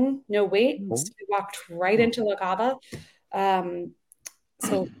line, no wait. So we walked right into La Cava.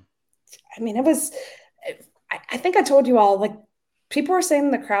 So, it was, I think I told you all, like, people were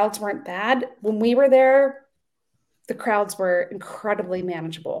saying the crowds weren't bad. When we were there, the crowds were incredibly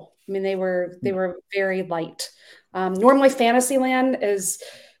manageable. They were very light. Normally Fantasyland is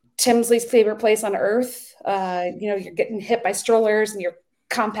Tim's least favorite place on earth. You're getting hit by strollers and you're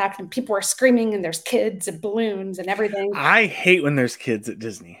compact and people are screaming and there's kids and balloons and everything. I hate when there's kids at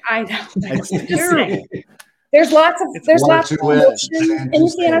Disney. I know. It's terrible. There's lots of emotion in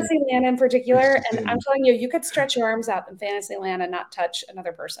Fantasyland in particular, and I'm telling you, you could stretch your arms out in Fantasyland and not touch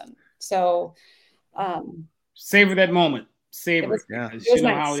another person. So, savor that moment. savor it. Yeah. Because it was you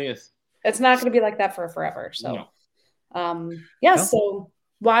know nice. how it is. It's not going to be like that for forever. So, No. yeah. No. So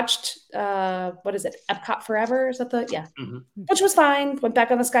watched, what is it? Epcot Forever? Is that the, yeah. Mm-hmm. Which was fine. Went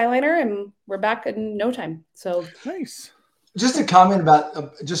back on the Skyliner and we're back in no time. So Nice. Just a comment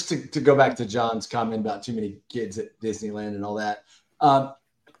about, just to go back to John's comment about too many kids at Disneyland and all that.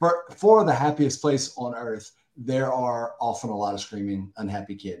 For the happiest place on earth, there are often a lot of screaming,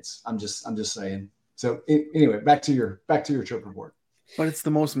 unhappy kids. I'm just saying. So anyway, back to your trip report. But it's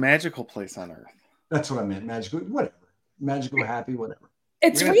the most magical place on earth. That's what I meant. Magical, whatever. Magical, happy, whatever.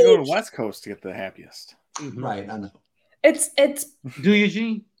 it's You're really, gonna have to go to West Coast to get the happiest. Mm-hmm. Right, I know. it's, Do you,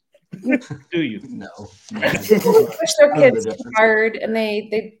 Gene? Do you? No. people push their I know the kids difference. hard and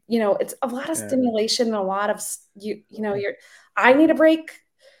they, you know, it's a lot of Yeah. stimulation and a lot of, you know, I need a break.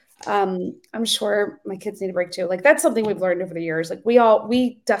 I'm sure my kids need a break too. Like that's something we've learned over the years. Like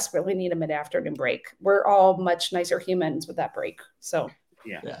we desperately need a mid-afternoon break. We're all much nicer humans with that break. So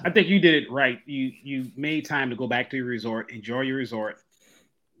Yeah. Yeah. I think you did it right. You made time to go back to your resort, enjoy your resort,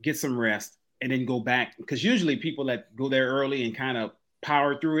 get some rest, and then go back. Because usually people that go there early and kind of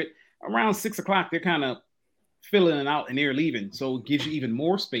power through it, around 6 o'clock, they're kind of filling it out and they're leaving. So it gives you even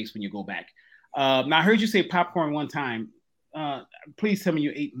more space when you go back. Now, I heard you say popcorn one time. Please tell me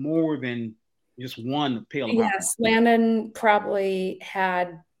you ate more than just one pail of popcorn. yes, Landon probably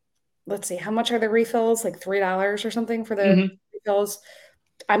had, let's see, how much are the refills? Like $3 or something for the Mhm. refills.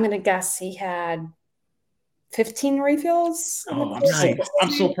 I'm going to guess he had 15 refills. in the Oh, course of nice. the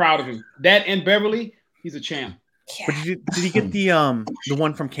I'm so proud of him. That and Beverly, he's a champ. But Yeah. did you get the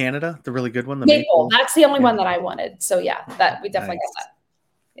one from Canada, the really good one, the Maple. That's the only Yeah. one that I wanted. So yeah, that we definitely Nice. got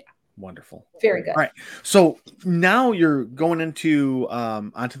that. Wonderful. Very good. All right. So now you're going into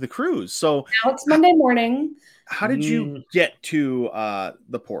onto the cruise. So Now it's Monday morning. how did you get to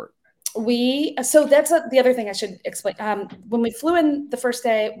the port? So that's the other thing I should explain. When we flew in the first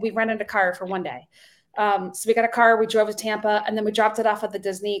day, we rented a car for one day. So we got a car, we drove to Tampa, and then we dropped it off at the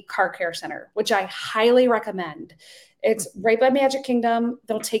Disney Car Care Center, which I highly recommend. It's right by Magic Kingdom.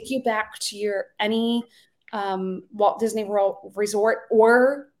 They'll take you back to any Walt Disney World resort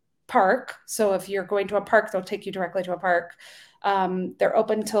or park. So if you're going to a park, they'll take you directly to a park. They're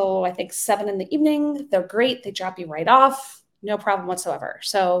open till I think 7 in the evening. They're great. They drop you right off. No problem whatsoever.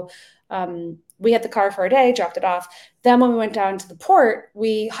 So we had the car for a day, dropped it off. Then when we went down to the port,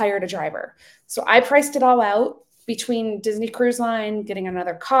 we hired a driver. So I priced it all out between Disney Cruise Line, getting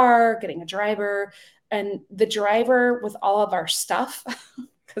another car, getting a driver, and the driver with all of our stuff,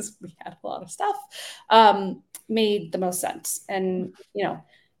 because we had a lot of stuff, made the most sense. And, you know,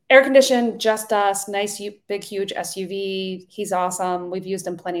 air conditioned, just us, nice, big, huge SUV. He's awesome. We've used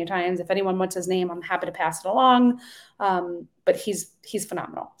him plenty of times. If anyone wants his name, I'm happy to pass it along. But he's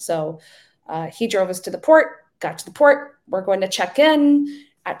phenomenal. So he drove us to the port, got to the port. We're going to check in.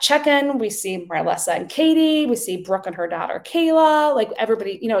 At check-in, we see Marlessa and Katie. We see Brooke and her daughter, Kayla. Like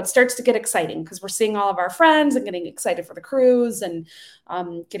everybody, you know, it starts to get exciting because we're seeing all of our friends and getting excited for the cruise and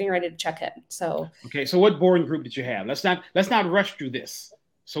getting ready to check in. So okay, so what boarding group did you have? Let's not rush through this.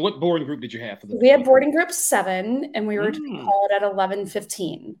 So what boarding group did you have for the? We had boarding group 7, and we were called at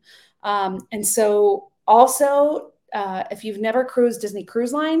 11:15. And so also, if you've never cruised Disney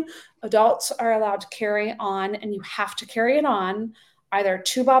Cruise Line, adults are allowed to carry on, and you have to carry it on either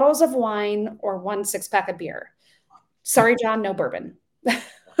 2 bottles of wine or 1 6-pack of beer. Sorry, John, no bourbon.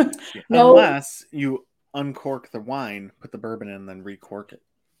 No, Unless you uncork the wine, put the bourbon in, and then recork it.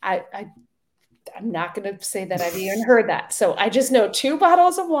 I'm not going to say that I've even heard that. So I just know 2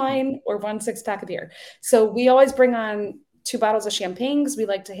 bottles of wine or 1 6-pack of beer. So we always bring on 2 bottles of champagne because we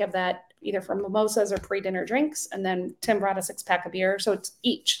like to have that either for mimosas or pre-dinner drinks. And then Tim brought a 6-pack of beer. So it's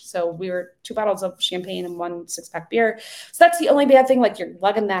each. So we were 2 bottles of champagne and 1 6-pack beer. So that's the only bad thing. Like you're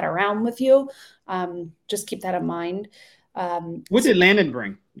lugging that around with you. Just keep that in mind. What did Landon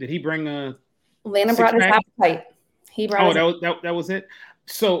bring? Did he bring a? Landon brought his 6-pack? appetite. He brought. That was it.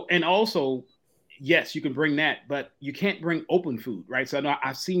 So and also, yes, you can bring that, but you can't bring open food, right? So I know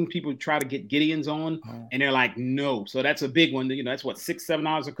I've seen people try to get Gideon's on, and they're like, no. So that's a big one. You know, that's what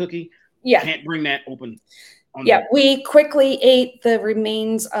 $6-7 a cookie. Yeah, can't bring that open. Yeah, we quickly ate the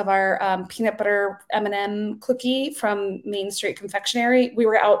remains of our peanut butter M&M cookie from Main Street Confectionery. We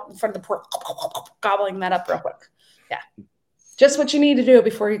were out in front of the port, gobbling that up real quick. Yeah, just what you need to do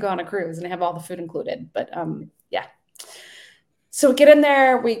before you go on a cruise and have all the food included. But yeah. So we get in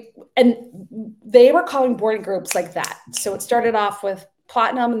there, and they were calling boarding groups like that. So it started off with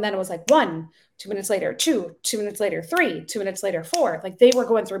Platinum, and then it was like 1, 2 minutes later, 2 minutes later, 3, 2 minutes later, 4. Like they were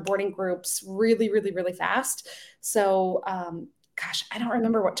going through boarding groups really, really, really fast. So, gosh, I don't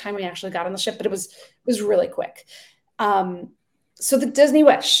remember what time we actually got on the ship, but it was really quick. So the Disney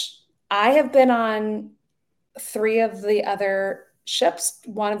Wish, I have been on 3 of the other ships,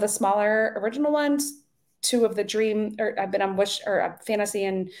 1 of the smaller original ones, 2 of the Dream, or I've been on Wish or Fantasy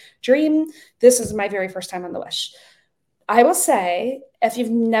and Dream. This is my very first time on the Wish. I will say, if you've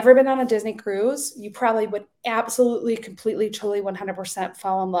never been on a Disney cruise, you probably would absolutely, completely, truly, 100%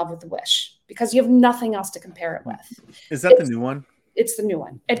 fall in love with the Wish because you have nothing else to compare it with. Is that the new one? It's the new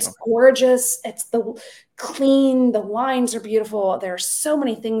one. It's gorgeous. It's the clean. The lines are beautiful. There are so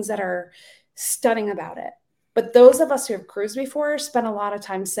many things that are stunning about it. But those of us who have cruised before spend a lot of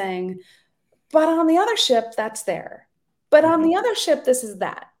time saying, but on the other ship, that's there. But on the other ship, this is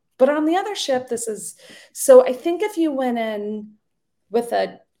that. But on the other ship, this is. So I think if you went in with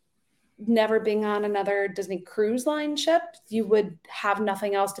a never being on another Disney Cruise Line ship, you would have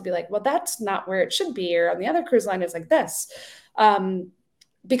nothing else to be like, well, that's not where it should be. Or on the other cruise line, it's like this.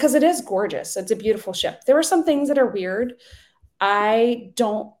 Because it is gorgeous. It's a beautiful ship. There are some things that are weird. There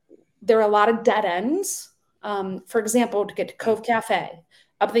are a lot of dead ends. For example, to get to Cove Cafe,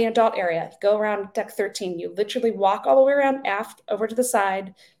 up the adult area, go around deck 13. You literally walk all the way around aft over to the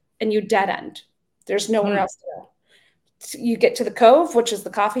side and you dead end. There's nowhere else to go. You get to the Cove, which is the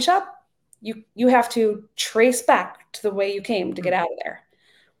coffee shop. You have to trace back to the way you came to get out of there.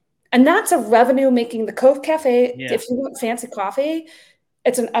 And that's a revenue making the Cove Cafe. Yeah. If you want fancy coffee,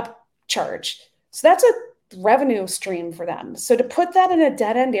 it's an upcharge. So that's a revenue stream for them. So to put that in a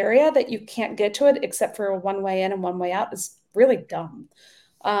dead end area that you can't get to it except for a one way in and one way out is really dumb.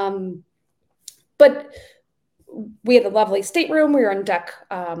 But we had a lovely stateroom. We were on deck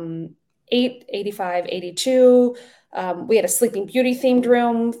 8, 85, 82. We had a Sleeping Beauty themed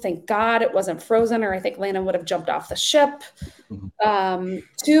room. Thank God it wasn't frozen, or I think Lana would have jumped off the ship.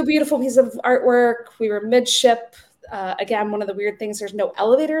 2 beautiful pieces of artwork. We were midship. Again, one of the weird things, there's no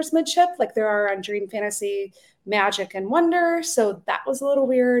elevators midship like there are on Dream, Fantasy, Magic, and Wonder. So that was a little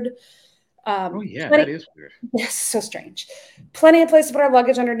weird. That is weird. It's so strange. Plenty of place to put our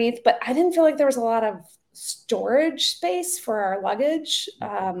luggage underneath, but I didn't feel like there was a lot of storage space for our luggage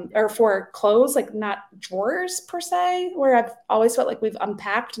or for clothes, like not drawers per se, where I've always felt like we've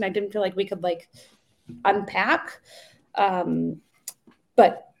unpacked and I didn't feel like we could like unpack.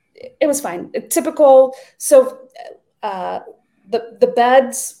 But it was fine. Typical. So the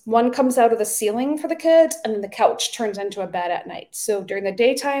beds, one comes out of the ceiling for the kids, and then the couch turns into a bed at night. So during the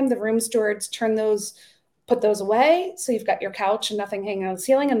daytime, the room stewards put those away. So you've got your couch and nothing hanging on the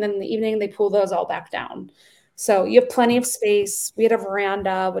ceiling. And then in the evening, they pull those all back down. So you have plenty of space. We had a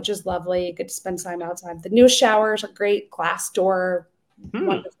veranda, which is lovely. You get to spend time outside. The new showers are great. Glass door.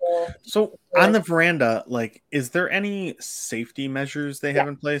 Wonderful. So on the veranda, like, is there any safety measures they have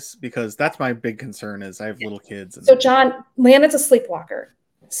in place? Because that's my big concern is I have little kids. So John, Landon's a sleepwalker.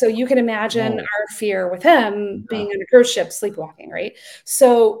 So you can imagine our fear with him being on a cruise ship, sleepwalking, right?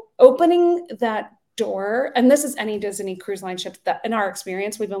 So opening that door, and this is any Disney Cruise Line ship that in our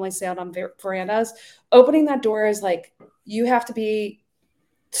experience, we've only sailed on verandas. Opening that door is like, you have to be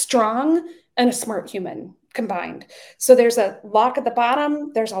strong and a smart human combined. So there's a lock at the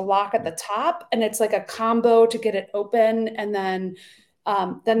bottom, there's a lock at the top, and it's like a combo to get it open. And then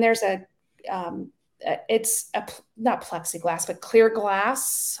there's not plexiglass, but clear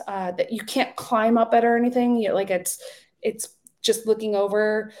glass that you can't climb up it or anything. It's just looking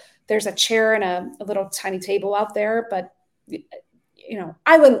over. There's a chair and a little tiny table out there, but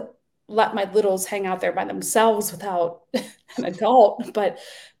I wouldn't let my littles hang out there by themselves without an adult. But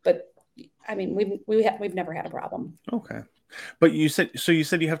I mean, we've never had a problem. Okay. But you said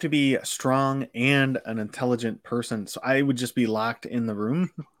you have to be strong and an intelligent person. So I would just be locked in the room.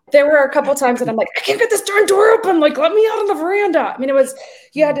 There were a couple of times that I'm like, I can't get this darn door open. Like, let me out on the veranda. I mean,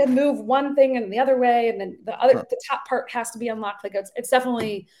 you had to move one thing and the other way. And then the top part has to be unlocked. Like it's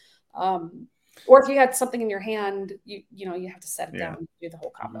definitely, or if you had something in your hand, you have to set it down and do the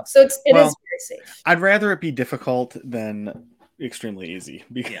whole combo. So it is very safe. I'd rather it be difficult than extremely easy.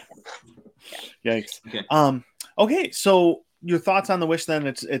 Yikes. Okay. Okay. So your thoughts on the Wish then?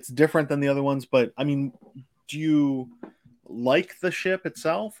 It's different than the other ones, but I mean, do you like the ship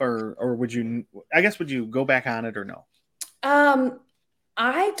itself, or would you go back on it or no?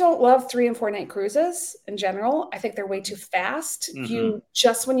 I don't love 3 and 4 night cruises in general. I think they're way too fast.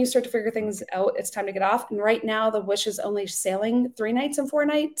 When you start to figure things out, it's time to get off. And right now the Wish is only sailing 3 nights and 4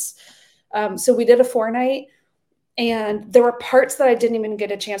 nights. So we did a 4 night, and there were parts that I didn't even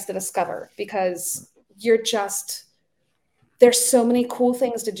get a chance to discover because there's so many cool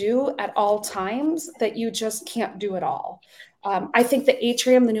things to do at all times that you just can't do it all. I think the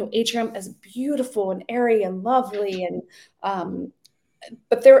new atrium is beautiful and airy and lovely. And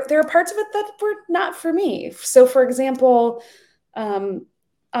but there are parts of it that were not for me. So, for example, on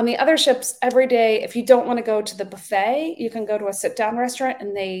the other ships, every day, if you don't want to go to the buffet, you can go to a sit-down restaurant,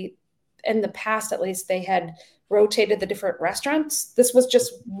 and they, in the past at least, they had rotated the different restaurants. This was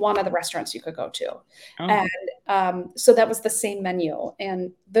just one of the restaurants you could go to. Oh. And so that was the same menu.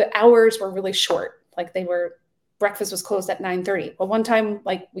 And the hours were really short. Like breakfast was closed at 9:30. Well, one time,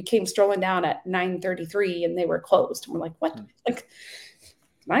 like we came strolling down at 9:33 and they were closed. And we're like, what? Like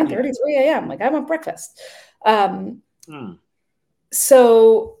 9:33 a.m. Like I want breakfast.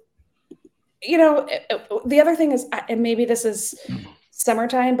 So, the other thing is, and maybe this is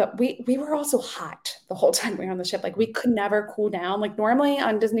summertime, but we were also hot the whole time we were on the ship. Like we could never cool down. Like normally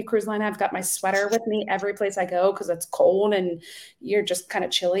on Disney Cruise Line, I've got my sweater with me every place I go because it's cold and you're just kind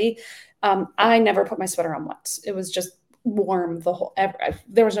of chilly. I never put my sweater on once. It was just warm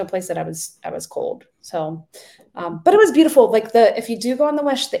there was no place that I was cold. So, but it was beautiful. Like if you do go on the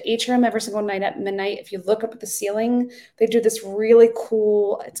Wish, the atrium every single night at midnight, if you look up at the ceiling, they do this really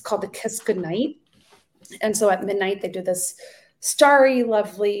cool, it's called the Kiss Goodnight. And so at midnight, they do this starry,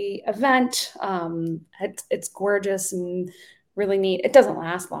 lovely event. It's gorgeous and really neat. It doesn't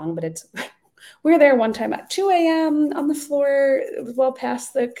last long, but we were there one time at 2 a.m. on the floor. It was well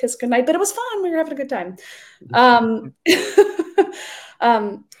past the Kiss Goodnight, but it was fun. We were having a good time.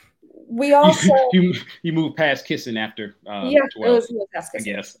 We also you moved past kissing after 12, it was past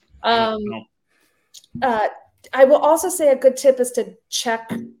kissing. I guess. I will also say a good tip is to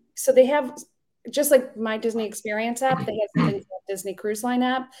check. So they have, just like my Disney Experience app, they have something called Disney Cruise Line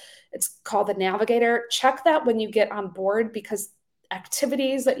app. It's called the Navigator. Check that when you get on board, because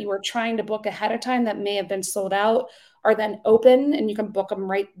activities that you were trying to book ahead of time that may have been sold out are then open, and you can book them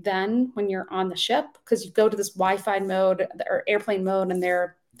right then when you're on the ship, because you go to this Wi-Fi mode or airplane mode and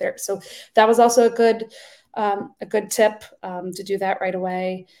they're there. So that was also a good tip to do that right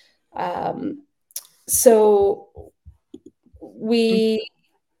away. So we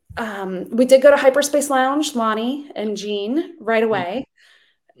did go to Hyperspace Lounge, Lonnie and Jean, right away.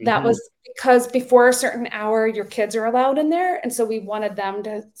 That was because before a certain hour, your kids are allowed in there. And so we wanted them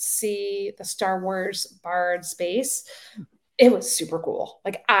to see the Star Wars barred space. It was super cool.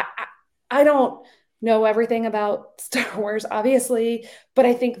 Like I don't know everything about Star Wars, obviously, but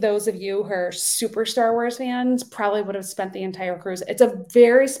I think those of you who are super Star Wars fans probably would have spent the entire cruise. It's a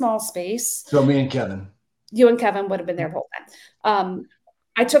very small space. So me and Kevin. You and Kevin would have been there the whole time.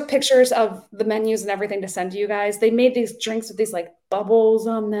 I took pictures of the menus and everything to send to you guys. They made these drinks with these like bubbles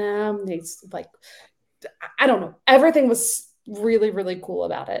on them. These like, I don't know. Everything was really, really cool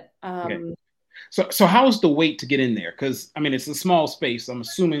about it. Okay. So how's the wait to get in there? Because I mean, it's a small space. I'm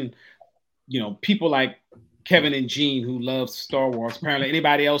assuming, people like Kevin and Jean who love Star Wars. Apparently,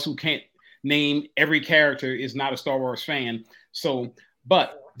 anybody else who can't name every character is not a Star Wars fan. So,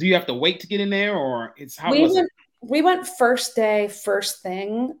 but do you have to wait to get in there, or it's how was it? We went first day, first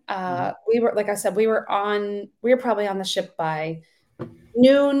thing. We were, like I said, we were probably on the ship by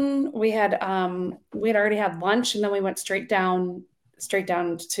noon. We had already had lunch, and then we went straight down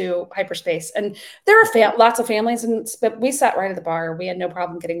to hyperspace. And there are lots of families, but we sat right at the bar. We had no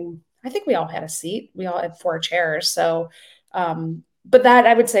problem getting. I think we all had a seat. We all had 4 chairs. So, but that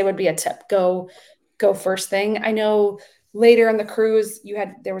I would say would be a tip. Go first thing. I know later in the cruise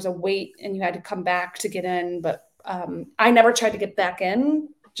there was a wait and you had to come back to get in, but I never tried to get back in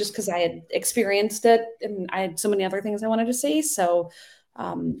just because I had experienced it and I had so many other things I wanted to see. So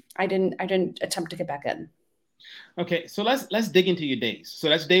I didn't attempt to get back in. Okay, so let's dig into your days. So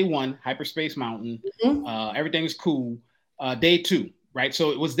that's day 1, Hyperspace Mountain. Everything's cool. Day 2, right?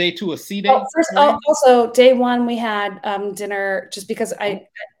 So it was day 2 a sea day. Also day 1 we had dinner just because I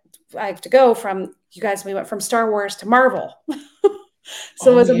have to go from you guys. We went from Star Wars to Marvel.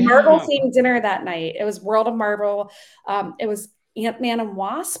 So it was a Marvel themed dinner that night. It was World of Marvel. It was Ant-Man and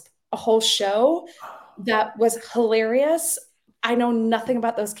Wasp, a whole show that was hilarious. I know nothing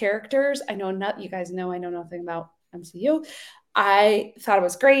about those characters. You guys know I know nothing about MCU. I thought it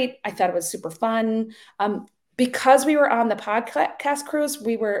was great. I thought it was super fun. Because we were on the podcast cruise,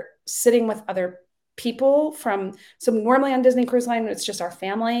 we were sitting with other people so normally on Disney Cruise Line, it's just our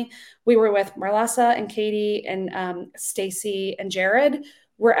family. We were with Marlessa and Katie and Stacy and Jared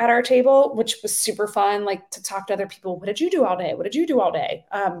were at our table, which was super fun, like to talk to other people. What did you do all day? What did you do all day?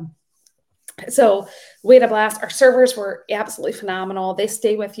 So we had a blast. Our servers were absolutely phenomenal. They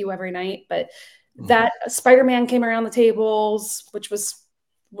stay with you every night, but that Spider-Man came around the tables, which was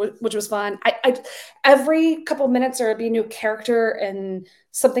fun. I every couple of minutes there'd be a new character and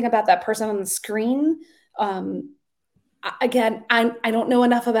something about that person on the screen. Again, I don't know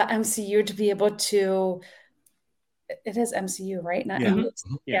enough about MCU to be able to it is MCU, right? Not Yeah.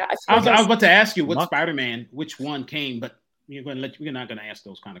 yeah. I was about to ask you what Spider-Man, which one came, but we're not going to ask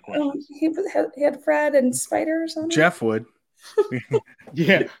those kind of questions. He had Fred and spiders on it. Jeff would.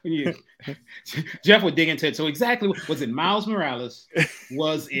 Yeah. Jeff would dig into it. So exactly, was it Miles Morales?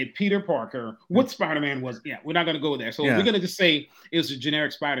 Was it Peter Parker? What Spider-Man was? Yeah, we're not going to go there. So we're going to just say it was a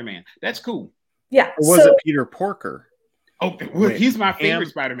generic Spider-Man. That's cool. Yeah. Or was it Peter Porker? Oh, well, he's my favorite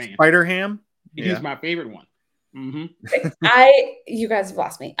Spider-Man. Spider-Ham? He's my favorite one. You guys have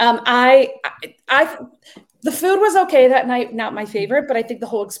lost me. The food was okay that night, not my favorite, but I think the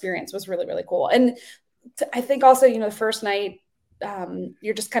whole experience was really, really cool. And I think also, the first night,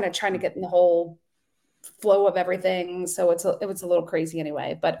 you're just kind of trying to get in the whole flow of everything. So it was a little crazy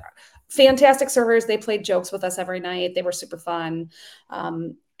anyway, but fantastic servers. They played jokes with us every night. They were super fun.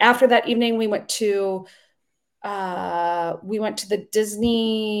 After that evening, we went to the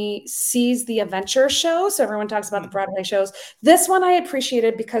Disney Sees the Adventure show. So everyone talks about the Broadway shows. This one I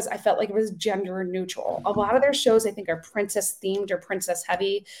appreciated because I felt like it was gender neutral. A lot of their shows, I think, are princess themed or princess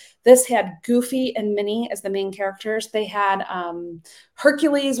heavy. This had Goofy and Minnie as the main characters. They had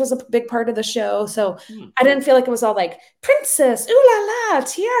Hercules was a big part of the show. So I didn't feel like it was all like princess, ooh la la,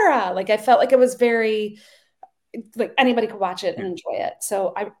 tiara. Like I felt like it was very like anybody could watch it and enjoy it.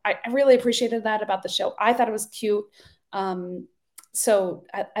 So I really appreciated that about the show. I thought it was cute. So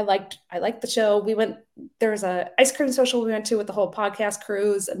I liked the show. There was a ice cream social we went to with the whole podcast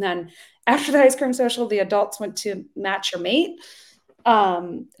cruise. And then after the ice cream social, the adults went to Match Your Mate.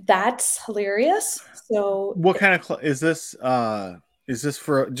 That's hilarious. So what kind of is this? Is this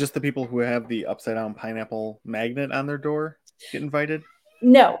for just the people who have the upside down pineapple magnet on their door get invited?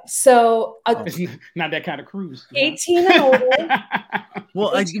 No. So it's not that kind of cruise. 18 and older.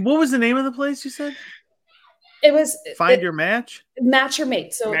 Well, what was the name of the place you said? It was Find Your Match? Match Your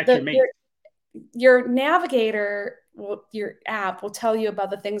Mate. So your navigator, your app will tell you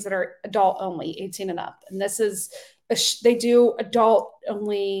about the things that are adult only, 18 and up. And this is, they do adult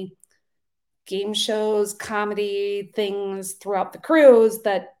only game shows, comedy things throughout the cruise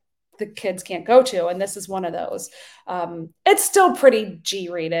that the kids can't go to, and this is one of those. It's still pretty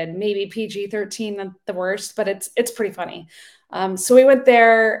G-rated, maybe PG-13 at the worst, but it's pretty funny. So we went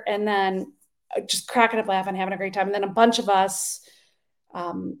there and then just cracking up laughing, having a great time. And then a bunch of us,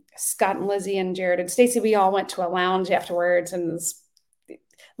 Scott and Lizzie and Jared and Stacy, we all went to a lounge afterwards, and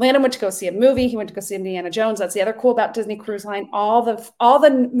Landon went to go see a movie. He went to go see Indiana Jones. That's the other cool about Disney Cruise Line. All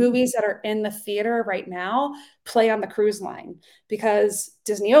the movies that are in the theater right now play on the cruise line because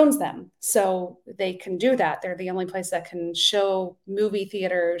Disney owns them. So they can do that. They're the only place that can show movie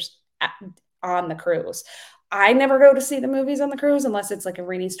theaters on the cruise. I never go to see the movies on the cruise unless it's like a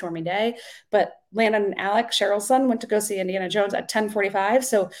rainy, stormy day. But Landon and Alec, Cheryl's son, went to go see Indiana Jones at 10:45.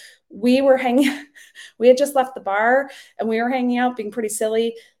 So we were we had just left the bar and we were hanging out being pretty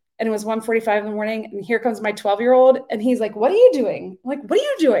silly. And it was 1:45 in the morning. And here comes my 12-year-old. And he's like, what are you doing? I'm like, what are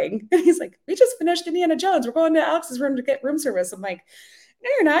you doing? And he's like, we just finished Indiana Jones. We're going to Alex's room to get room service. I'm like, no,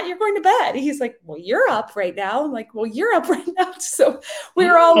 you're not. You're going to bed. He's like, well, you're up right now. I'm like, well, you're up right now. So we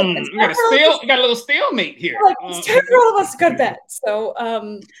were all we got a little stalemate here. Like, it's time for all of us to go to bed. So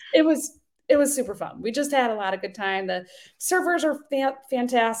it was super fun. We just had a lot of good time. The servers are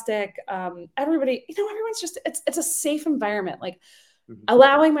fantastic. Everybody, everyone's just, it's a safe environment. Like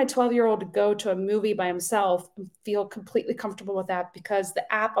allowing my 12-year-old to go to a movie by himself and feel completely comfortable with that because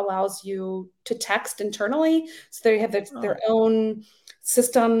the app allows you to text internally. So they have their own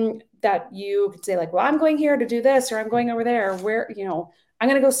system that you could say like, well, I'm going here to do this, or I'm going over there, where, I'm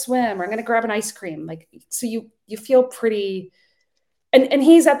going to go swim, or I'm going to grab an ice cream. Like, so you feel pretty, and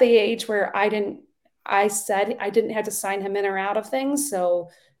he's at the age where I said I didn't have to sign him in or out of things. So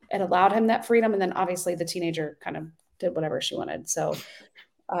it allowed him that freedom. And then obviously the teenager kind of did whatever she wanted. So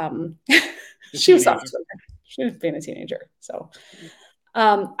she was off to her. She was being a teenager. So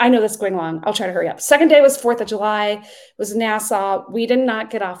I know this is going long. I'll try to hurry up. Second day was 4th of July. It was Nassau. We did not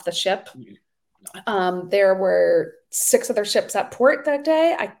get off the ship. There were 6 other ships at port that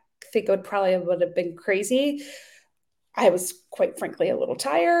day. I think it would have been crazy. I was quite frankly a little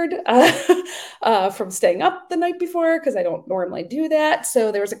tired from staying up the night before because I don't normally do that.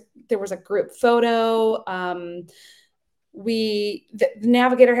 So there was a group photo. The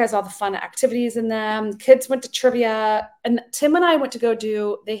Navigator has all the fun activities in them. Kids went to trivia, and Tim and I went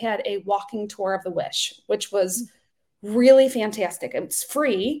to they had a walking tour of the Wish, which was really fantastic. It's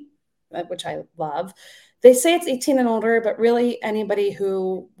free, which I love. They say it's 18 and older, but really anybody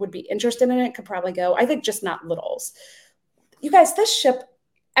who would be interested in it could probably go. I think just not littles. You guys, this ship,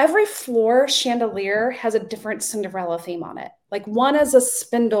 every floor chandelier has a different Cinderella theme on it. Like one is a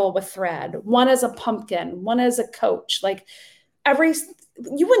spindle with thread, one is a pumpkin, one is a coach. Like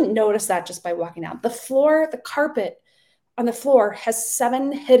you wouldn't notice that just by walking out. The carpet on the floor has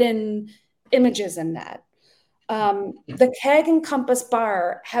 7 hidden images in that. The Keg and Compass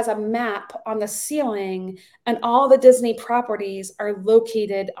bar has a map on the ceiling, and all the Disney properties are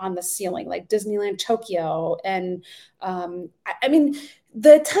located on the ceiling, like Disneyland Tokyo. And I mean,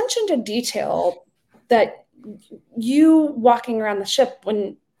 the attention to detail that you walking around the ship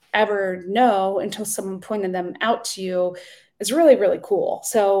wouldn't ever know until someone pointed them out to you is really, really cool.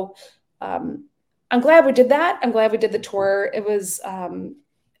 So I'm glad we did that. I'm glad we did the tour. It was,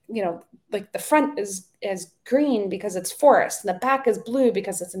 like the front is green because it's forest, and the back is blue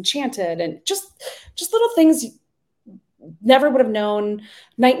because it's enchanted, and just little things you never would have known.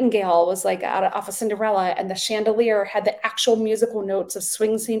 Nightingale was like off of Cinderella, and the chandelier had the actual musical notes of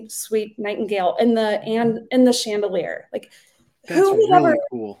Swing Sweet Nightingale in the chandelier. Like, That's who would really ever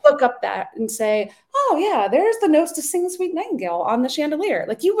cool. look up that and say, "Oh yeah, there's the notes to Sing Sweet Nightingale on the chandelier"?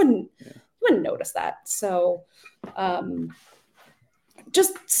 Like you wouldn't notice that. So,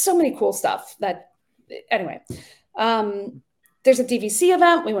 just so many cool stuff that, anyway, there's a DVC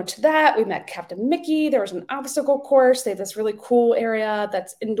event. We went to that. We met Captain Mickey. There was an obstacle course. They have this really cool area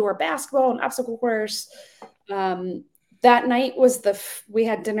that's indoor basketball and obstacle course. That night was we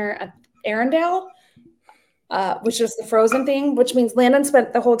had dinner at Arendelle, which was the Frozen thing, which means Landon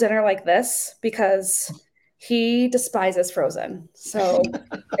spent the whole dinner like this because he despises Frozen. So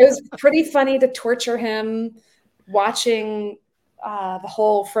it was pretty funny to torture him watching the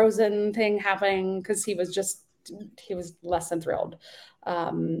whole Frozen thing happening because he was less than thrilled.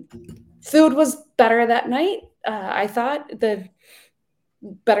 Food was better that night. I thought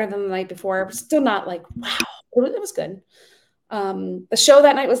better than the night before. Still not like, wow, it was good. The show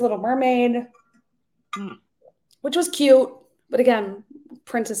that night was Little Mermaid, which was cute, but again,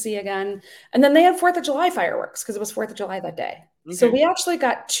 princessy again. And then they had 4th of July fireworks because it was 4th of July that day. Okay. So we actually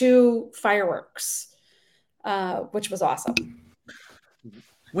got 2 fireworks, which was awesome.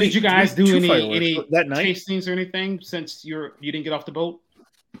 Wait, did you guys do any that night tastings or anything since you didn't get off the boat?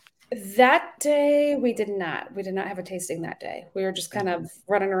 That day we did not. We did not have a tasting that day. We were just kind of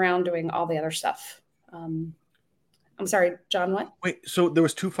running around doing all the other stuff. I'm sorry, John, what? Wait, so there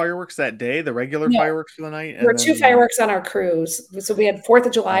was 2 fireworks that day, the regular fireworks for the night? There were 2 fireworks on our cruise. So we had 4th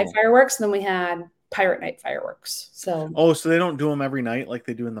of July fireworks, and then we had Pirate Night fireworks. So they don't do them every night like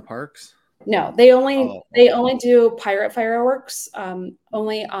they do in the parks? No, they only do pirate fireworks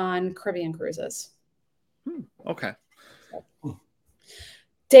only on Caribbean cruises. Okay.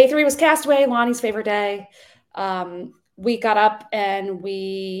 Day 3 was Castaway, Lonnie's favorite day. We got up and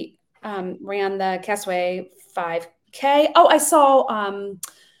we ran the Castaway 5K. Oh, I saw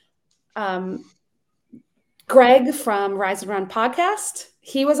Greg from Rise and Run podcast.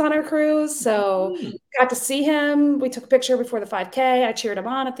 He was on our cruise, so got to see him. We took a picture before the 5K. I cheered him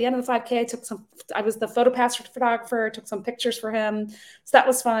on at the end of the 5K. I was the PhotoPass photographer. Took some pictures for him, so that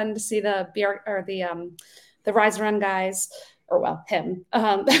was fun to see the Rise and Run guys, him.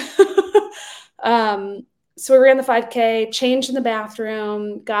 So we ran the 5K, changed in the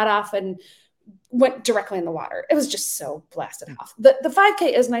bathroom, got off, and went directly in the water. It was just so blasted off. The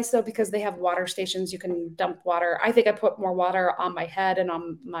 5K is nice though because they have water stations. You can dump water. I think I put more water on my head and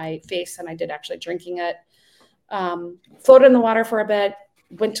on my face than I did actually drinking it. Floated in the water for a bit.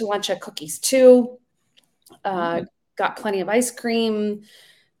 Went to lunch at Cookies 2. Got plenty of ice cream.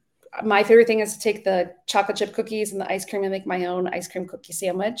 My favorite thing is to take the chocolate chip cookies and the ice cream and make my own ice cream cookie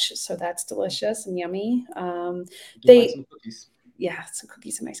sandwich. So that's delicious and yummy. Yeah, some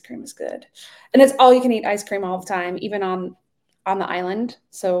cookies and ice cream is good. And it's all you can eat ice cream all the time, even on the island.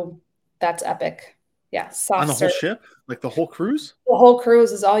 So that's epic. Yeah. On the whole ship? Like the whole cruise? The whole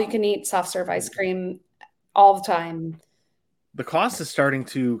cruise is all you can eat soft serve ice cream all the time. The cost is starting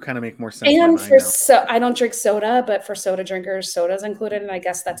to kind of make more sense. And I don't drink soda, but for soda drinkers, soda is included. And I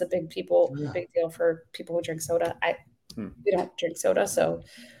guess that's a big deal for people who drink soda. We don't drink soda. So,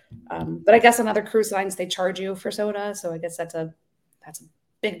 but I guess on other cruise lines, they charge you for soda. So I guess that's a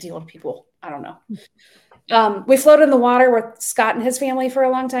big deal to people. I don't know. We floated in the water with Scott and his family for a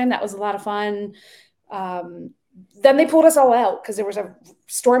long time. That was a lot of fun. Then they pulled us all out because there was a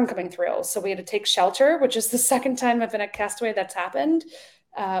storm coming through. So we had to take shelter, which is the second time I've been at Castaway that's happened.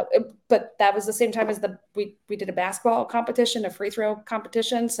 But that was the same time as we did a basketball competition, a free throw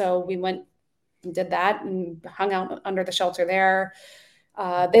competition. So we went and did that and hung out under the shelter there.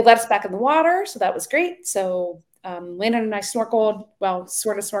 They let us back in the water. So that was great. So Landon and I snorkeled, well,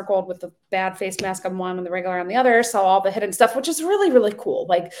 sort of snorkeled with the bad face mask on one and the regular on the other, saw all the hidden stuff, which is really, really cool.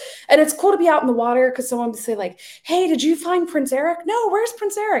 Like, and it's cool to be out in the water because someone would say like, hey, did you find Prince Eric? No, where's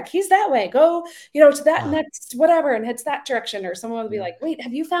Prince Eric? He's that way. Go, to that next whatever and heads that direction. Or someone would be like, wait,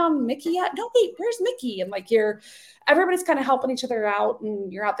 have you found Mickey yet? No, wait, where's Mickey? And like everybody's kind of helping each other out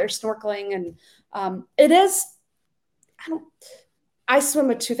and you're out there snorkeling. And it is, I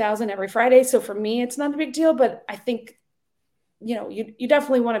swim at 2000 every Friday. So for me, it's not a big deal, but I think, you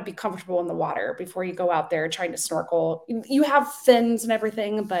definitely want to be comfortable in the water before you go out there trying to snorkel. You have fins and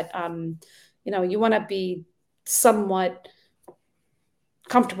everything, but, you want to be somewhat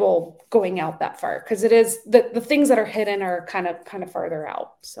comfortable going out that far because it is the things that are hidden are kind of farther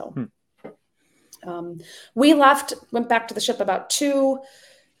out. So we went back to the ship about 2,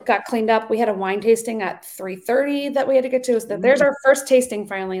 got cleaned up. We had a wine tasting at 3:30 that we had to get to. So there's our first tasting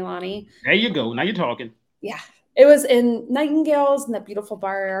finally, Lonnie. There you go. Now you're talking. Yeah. It was in Nightingale's in that beautiful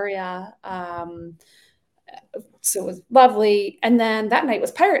bar area. So it was lovely. And then that night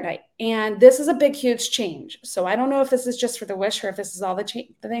was Pirate Night. And this is a big, huge change. So I don't know if this is just for the Wish or if this is all the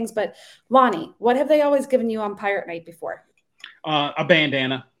things. But Lonnie, what have they always given you on Pirate Night before? A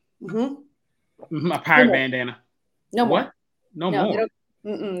bandana. A pirate bandana. No more. What? No more.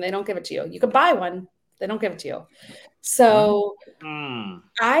 They don't give it to you. You can buy one. They don't give it to you. So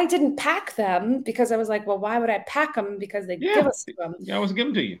I didn't pack them because I was like, well, why would I pack them? Because they give us them. I was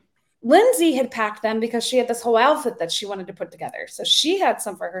giving to you. Lindsay had packed them because she had this whole outfit that she wanted to put together. So she had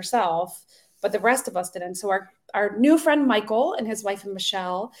some for herself, but the rest of us didn't. So our new friend, Michael, and his wife,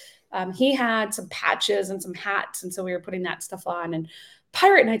 Michelle, he had some patches and some hats. And so we were putting that stuff on. And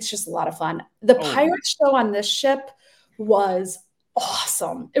Pirate Night's just a lot of fun. The pirate show on this ship was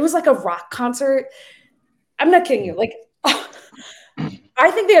awesome. It was like a rock concert. I'm not kidding you. Like,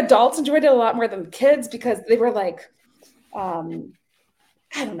 I think the adults enjoyed it a lot more than the kids because they were like, I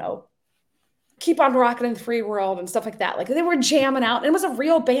don't know, keep on rocking in the free world and stuff like that. Like they were jamming out and it was a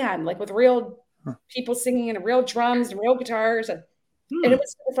real band, like with real people singing and real drums and real guitars. And it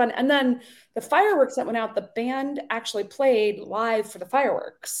was super fun. And then the fireworks that went out, the band actually played live for the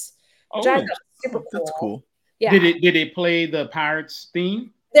fireworks, which I thought was super cool. That's cool. Yeah. Did they play the Pirates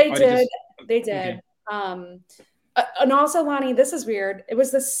theme? They did. They did. Okay. And also, Lonnie, this is weird. It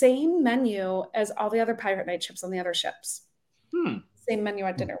was the same menu as all the other Pirate Night ships on the other ships. Same menu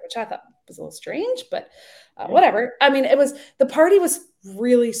at dinner, which I thought was a little strange, but whatever. I mean, the party was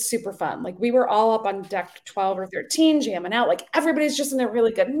really super fun. Like we were all up on deck 12 or 13 jamming out. Like everybody's just in a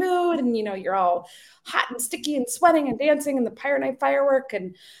really good mood. And, you're all hot and sticky and sweating and dancing in the Pirate Night firework.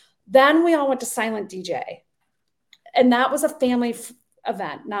 And then we all went to Silent DJ. And that was a family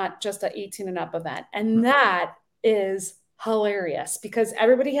event, not just an 18 and up event. And that is hilarious because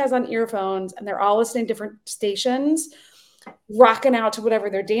everybody has on earphones and they're all listening to different stations, rocking out to whatever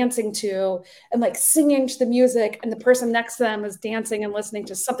they're dancing to and like singing to the music. And the person next to them is dancing and listening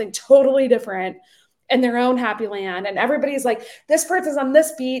to something totally different in their own happy land. And everybody's like, this person's on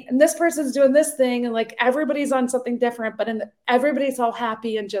this beat and this person's doing this thing. And like, everybody's on something different, but everybody's all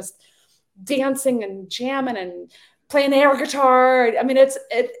happy and just dancing and jamming and playing air guitar. I mean,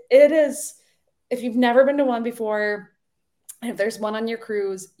 it is, if you've never been to one before, and if there's one on your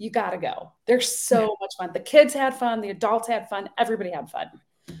cruise, you got to go. They're so much fun. The kids had fun. The adults had fun. Everybody had fun.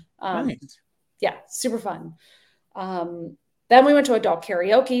 Nice. Yeah, super fun. Then we went to adult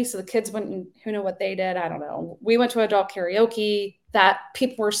karaoke. So the kids went and who knew what they did? I don't know. We went to adult karaoke. That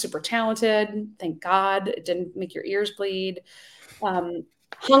people were super talented. Thank God it didn't make your ears bleed. Hung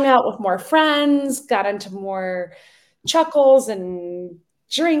out with more friends, got into more chuckles and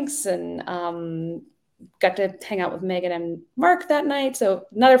drinks and got to hang out with Megan and Mark that night. So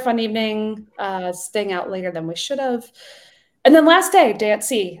another fun evening, staying out later than we should have. And then last day at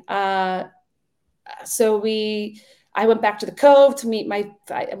sea. So I went back to the Cove to meet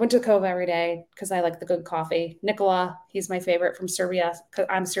I went to the Cove every day because I like the good coffee. Nicola, he's my favorite from Serbia because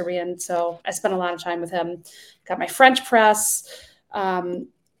I'm Serbian. So I spent a lot of time with him. Got my French press.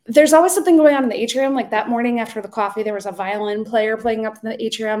 There's always something going on in the atrium. Like that morning after the coffee, there was a violin player playing up in the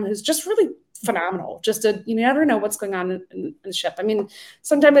atrium who's just really phenomenal. You never know what's going on in the ship. I mean,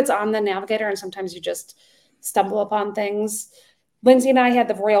 sometimes it's on the navigator and sometimes you just stumble upon things. Lindsay and I had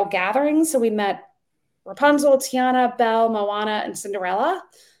the royal gathering. So we met Rapunzel, Tiana, Belle, Moana, and Cinderella.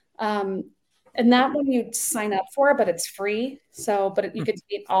 And that one you sign up for, but it's free. But you could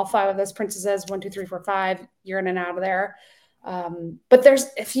meet all 5 of those princesses, 1, 2, 3, 4, 5. You're in and out of there. But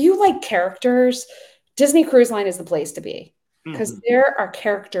if you like characters, Disney Cruise Line is the place to be because there are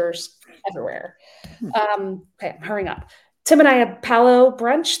characters everywhere. Okay, I'm hurrying up. Tim and I had Palo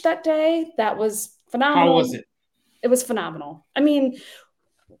brunch that day. That was phenomenal. How was it? It was phenomenal. I mean,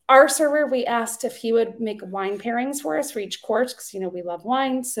 our server, we asked if he would make wine pairings for us for each course because, we love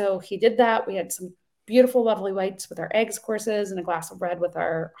wine. So he did that. We had some beautiful, lovely whites with our eggs courses and a glass of red with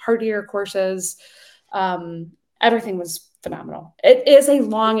our heartier courses. Everything was phenomenal. It is a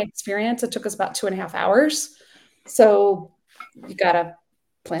long experience. It took us about 2.5 hours. So you got to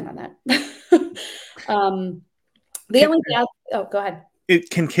plan on that. Go ahead.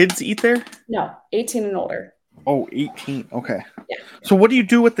 Can kids eat there? No, 18 and older. Oh, 18. Okay. Yeah. So what do you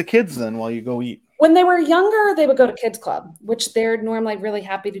do with the kids then while you go eat? When they were younger, they would go to kids club, which they're normally really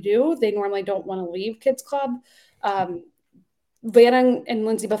happy to do. They normally don't want to leave kids club. Vanna and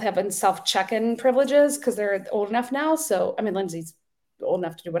Lindsay both have self check-in privileges because they're old enough now. So, I mean, Lindsay's old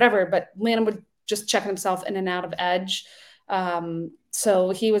enough to do whatever, but Landon would just check himself in and out of Edge. So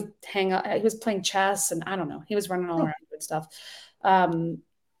he would hang out. He was playing chess, and I don't know. He was running all around and stuff.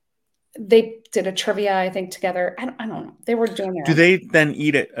 They did a trivia, I think, together. I don't know. They were doing it. Do they then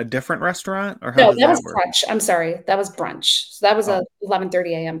eat at a different restaurant, or how No, does that was work? brunch. I'm sorry, that was brunch. So that was a 11:30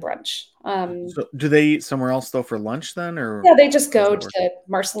 a.m. brunch. So do they eat somewhere else though for lunch then, or? Yeah, they just go to the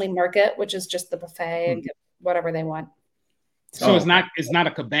Marceline Market, which is just the buffet, and get whatever they want. So it's not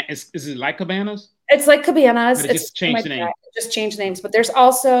a cabana. Is it like cabanas? It's like cabanas. But it just changed the name. Just changed names, but there's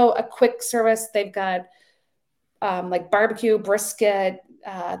also a quick service. They've got like barbecue, brisket.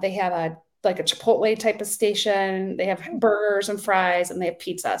 They have a Chipotle type of station. They have burgers and fries, and they have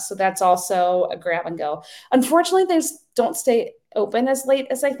pizza. So that's also a grab and go. Unfortunately, they don't stay open as late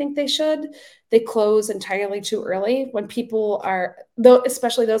as I think they should. They close entirely too early when people are,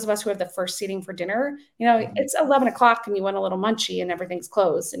 especially those of us who have the first seating for dinner. It's 11 o'clock and you want a little munchy and everything's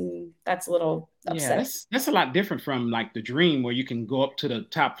closed, and that's a little upsetting. Yeah, that's a lot different from like the Dream where you can go up to the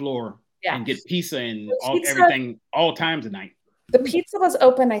top floor and get pizza and everything all times of night. The pizza was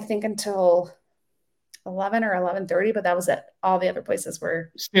open, I think, until 11 or 11:30, but that was it. All the other places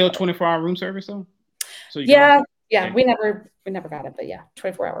were still 24-hour room service, though. So we never got it, but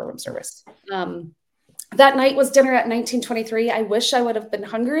 24-hour room service. That night was dinner at 1923. I wish I would have been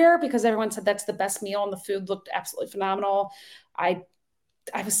hungrier because everyone said that's the best meal, and the food looked absolutely phenomenal. I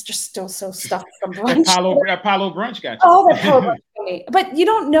was just still so stuffed from brunch. Apollo brunch got you. Oh, that Apollo brunch got me. But you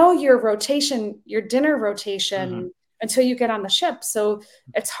don't know your dinner rotation. Until you get on the ship. So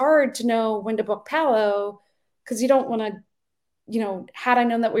it's hard to know when to book Palo because you don't want to, had I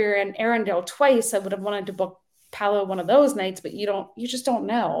known that we were in Arendelle twice, I would have wanted to book Palo one of those nights, but you just don't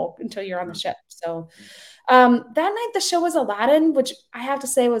know until you're on the ship. So that night the show was Aladdin, which I have to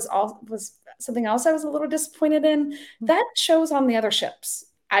say was something else I was a little disappointed in. That show's on the other ships.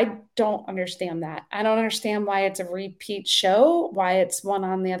 I don't understand that. I don't understand why it's a repeat show, why it's one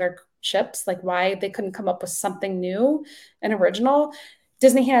on the other ships, like why they couldn't come up with something new and original.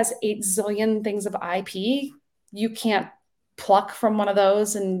 Disney has 8 zillion things of IP. You can't pluck from one of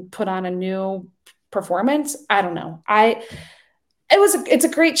those and put on a new performance. I don't know. It's a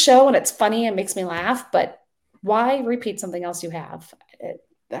great show and it's funny and makes me laugh, but why repeat something else you have? I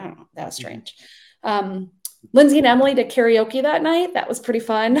don't know. That was strange. Lindsay and Emily did karaoke that night. That was pretty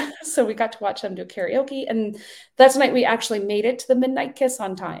fun. So we got to watch them do karaoke. And that's the night we actually made it to the midnight kiss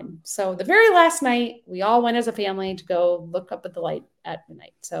on time. So the very last night, we all went as a family to go look up at the light at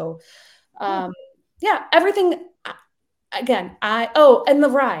midnight. So everything. Again, and the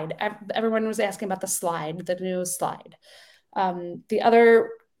ride. Everyone was asking about the slide, the new slide. The other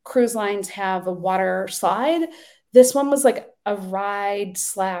cruise lines have a water slide. This one was like a ride /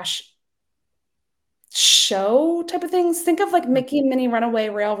 show type of things. Think of like Mickey and Minnie Runaway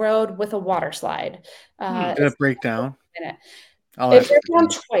Railroad with a water slide. Did it break down? It broke down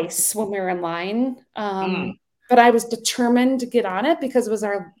twice when we were in line. But I was determined to get on it because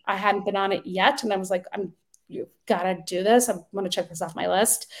I hadn't been on it yet. And I was like, you gotta do this. I'm going to check this off my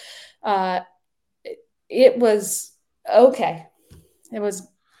list. It was okay.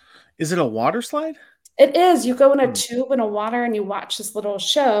 Is it a water slide? It is. You go in a tube in a water and you watch this little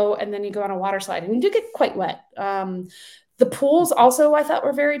show and then you go on a water slide and you do get quite wet. The pools also I thought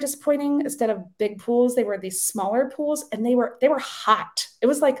were very disappointing. Instead of big pools, they were these smaller pools and they were hot. It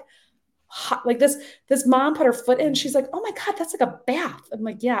was like hot. Like this mom put her foot in. She's like, "Oh my God, that's like a bath." I'm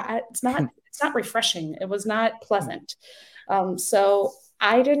like, "Yeah, it's not refreshing. It was not pleasant." So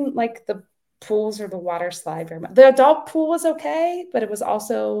I didn't like the pools or the water slide very much. The adult pool was okay, but it was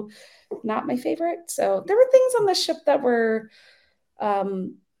also not my favorite. So there were things on the ship that were,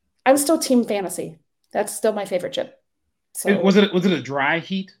 I'm still Team Fantasy. That's still my favorite ship. So was it a dry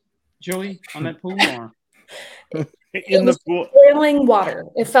heat, Joey, on that pool? Or? In the pool, boiling water.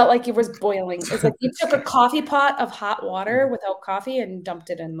 It felt like it was boiling. It's like you took a coffee pot of hot water without coffee and dumped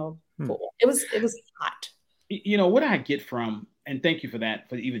it in the pool. It was hot. what I get from, and thank you for that,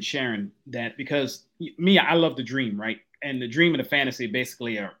 for even sharing that, because me, I love the dream, right? And the dream and the fantasy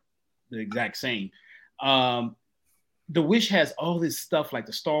basically are the exact same. The Wish has all this stuff like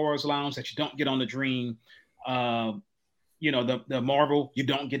the Star Wars Lounge that you don't get on the Dream. The Marvel, you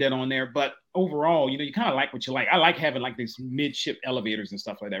don't get that on there. But overall, you kind of like what you like. I like having like these midship elevators and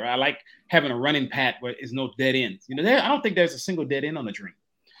stuff like that. Right? I like having a running pad where there's no dead ends. I don't think there's a single dead end on the Dream.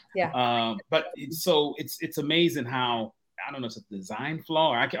 Yeah. But it's amazing how, I don't know, it's a design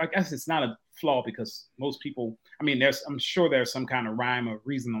flaw. I guess it's not a flaw because most people, I'm sure there's some kind of rhyme or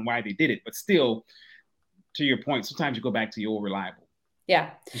reason on why they did it, but still, to your point, sometimes you go back to your old reliable.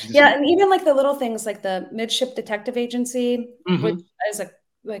 Yeah. And even like the little things like the Midship Detective Agency, which is a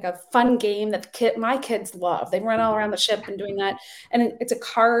fun game that my kids love. They run all around the ship and doing that. And it's a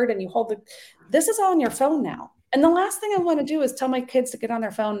card and you hold this is all on your phone now. And the last thing I want to do is tell my kids to get on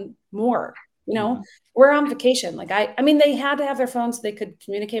their phone more. We're on vacation. Like they had to have their phone so they could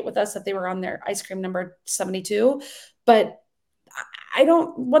communicate with us if they were on their ice cream number 72, but I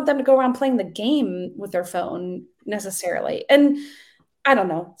don't want them to go around playing the game with their phone necessarily. And I don't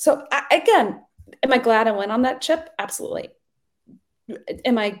know. So again, am I glad I went on that trip? Absolutely.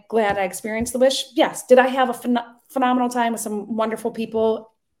 Am I glad I experienced the Wish? Yes. Did I have a phenomenal time with some wonderful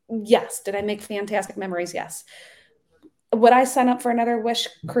people? Yes. Did I make fantastic memories? Yes. Would I sign up for another Wish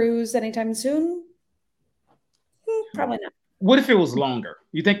cruise anytime soon? Probably not. What if it was longer?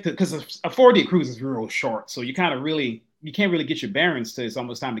 You think because a 4-day cruise is real short, so you can't really get your bearings till it's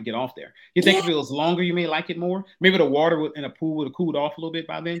almost time to get off there. You think if it was longer, you may like it more? Maybe the water in a pool would have cooled off a little bit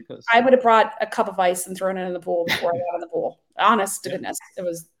by then? Because I would have brought a cup of ice and thrown it in the pool before I got in the pool. Honest to goodness, it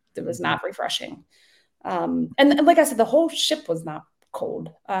was not refreshing. And like I said, the whole ship was not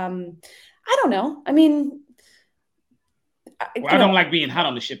cold. I don't know. I don't like being hot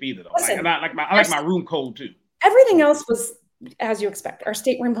on the ship either, though. Listen, I like my room cold too. Everything else was as you expect. Our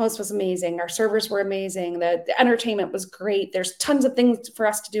stateroom host was amazing. Our servers were amazing. The entertainment was great. There's tons of things for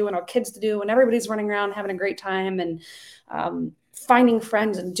us to do and our kids to do, and everybody's running around having a great time and finding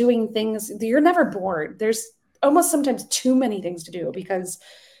friends and doing things. You're never bored. There's almost sometimes too many things to do because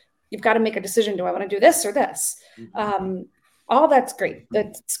you've got to make a decision. Do I want to do this or this? All that's great.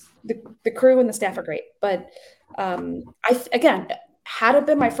 That's the crew and the staff are great. But again, had it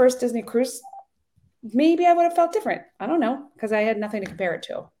been my first Disney cruise, maybe I would have felt different. I don't know, because I had nothing to compare it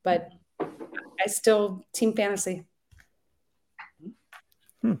to. But I still team fantasy.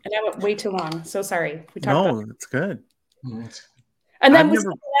 And I went way too long. So sorry. It's good. And then we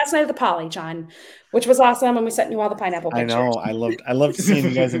spent the last night at the Poly, John, which was awesome. And we sent you all the pineapple pictures. I know. I loved seeing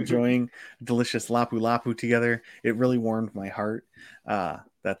you guys enjoying delicious Lapu Lapu together. It really warmed my heart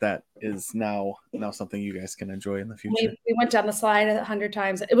that is now something you guys can enjoy in the future. We went down the slide 100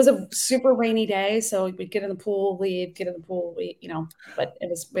 times. It was a super rainy day, so we'd get in the pool, leave, get in the pool, but we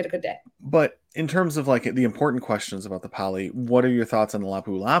had a good day. But in terms of like the important questions about the Poly, what are your thoughts on the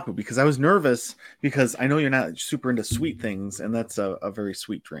Lapu Lapu? Because I was nervous because I know you're not super into sweet things, and that's a very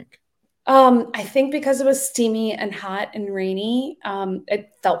sweet drink. I think because it was steamy and hot and rainy, it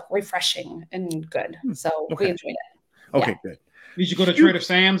felt refreshing and good. So we enjoyed it. Okay, good. Did you go to Trader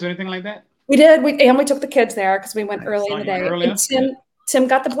Sam's or anything like that? We did. We took the kids there because we went early in the day. And Tim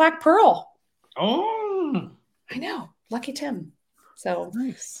got the Black Pearl. Oh, I know. Lucky Tim. So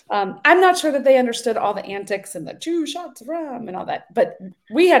nice. I'm not sure that they understood all the antics and the 2 shots of rum and all that, but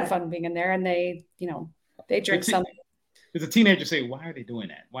we had fun being in there, and they drink some. Does a teenager say, "Why are they doing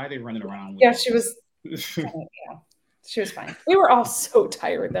that? Why are they running around?" Yeah, she was. She was fine. We were all so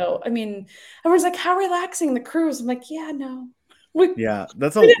tired, though. Everyone's like, "How relaxing the cruise?" I'm like, "Yeah, no."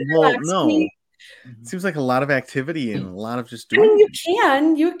 That's no. It seems like a lot of activity and a lot of just doing.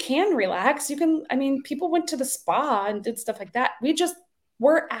 You can relax. You can. People went to the spa and did stuff like that.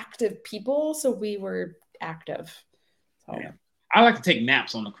 We're active people, so we were active. So. Yeah. I like to take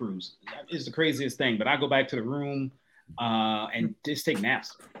naps on the cruise. It's the craziest thing, but I go back to the room and just take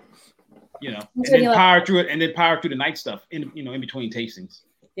naps. And then power through it, and then power through the night stuff in between tastings.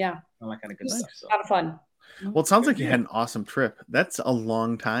 Yeah, all that kind of good stuff. So. A lot of fun. Well, it sounds like you had an awesome trip. That's a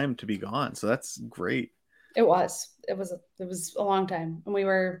long time to be gone, so that's great. It was a long time, and we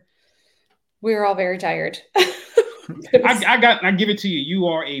were all very tired. I give it to you. You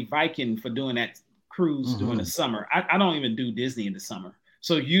are a Viking for doing that cruise during the summer. I don't even do Disney in the summer.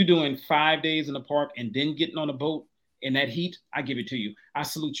 So you doing 5 days in the park and then getting on a boat in that heat, I give it to you. I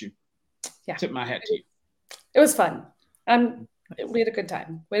salute you. Yeah. Tip my hat to you. It was fun. We had a good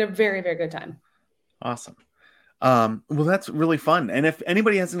time. We had a very, very good time. Awesome. Well, that's really fun. And if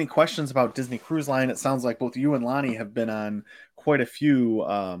anybody has any questions about Disney Cruise Line, it sounds like both you and Lonnie have been on quite a few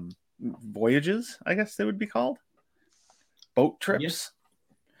voyages, I guess they would be called. Boat trips.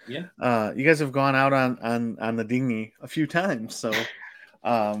 Yeah. You guys have gone out on the dinghy a few times, so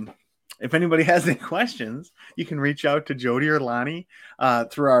if anybody has any questions, you can reach out to Jody or Lonnie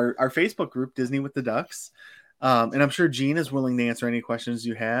through our Facebook group, Disney with the Ducks. And I'm sure Gene is willing to answer any questions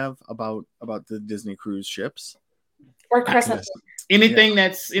you have about the Disney cruise ships. Or Crescent. Anything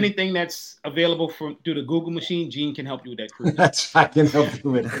that's available through the Google machine, Gene can help you with that cruise. I can help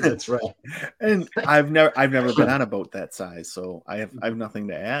you with it. That's right. And I've never been on a boat that size, so I have nothing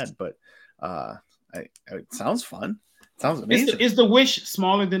to add. But it sounds fun. It sounds amazing. Is the Wish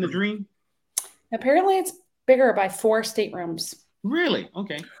smaller than the Dream? Apparently, it's bigger by 4 staterooms. Really?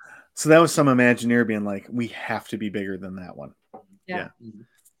 Okay. So that was some Imagineer being like, we have to be bigger than that one. Yeah.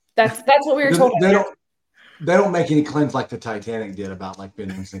 That's what we were told. They don't make any claims like the Titanic did about like being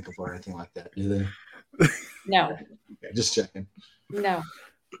unsinkable or anything like that, do they? No. Okay, just checking. No.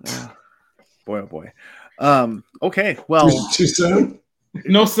 Boy, oh boy. Okay, well. Too soon?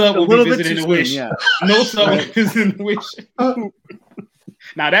 No sub will be visiting the Wish. Yeah. No sub will be visiting the Wish.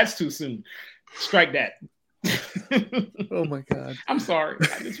 Now that's too soon. Strike that. Oh my God. I'm sorry.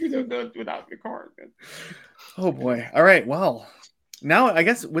 I just feel good without the card. Oh boy. All right. Well, now I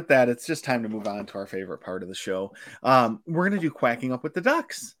guess with that, it's just time to move on to our favorite part of the show. We're going to do Quacking Up with the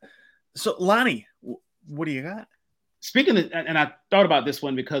Ducks. So Lonnie, what do you got? Speaking of, and I thought about this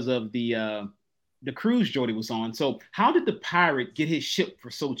one because of the cruise Jody was on. So how did the pirate get his ship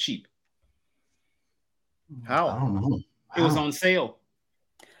for so cheap? How? I don't know. It was on sale.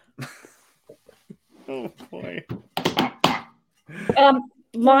 Oh boy.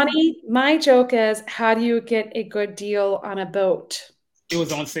 Lonnie, my joke is, how do you get a good deal on a boat? It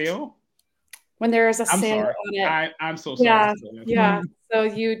was on sale? When there is a I'm sale sorry. on it. I'm so sorry. Yeah. So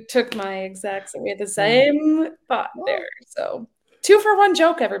you took my exact, we had the same thought there. So 2 for 1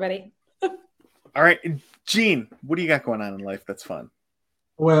 joke, everybody. All right. Gene, what do you got going on in life that's fun?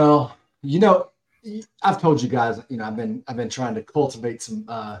 Well, I've told you guys, I've been trying to cultivate some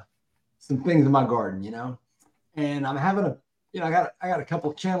things in my garden, and I'm having I got a couple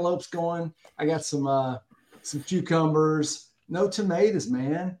of cantaloupes going. I got some cucumbers, no tomatoes,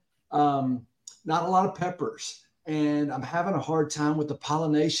 man. Not a lot of peppers, and I'm having a hard time with the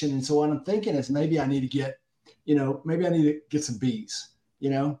pollination. And so what I'm thinking is maybe I need to get some bees,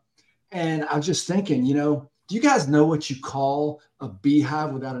 and I'm just thinking, do you guys know what you call a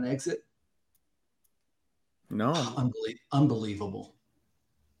beehive without an exit? No. Unbelievable.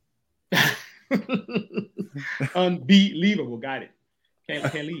 Unbelievable. Got it.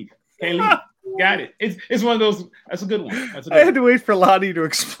 Can't leave. Got it. It's one of those. That's a good one. I had to wait for Lonnie to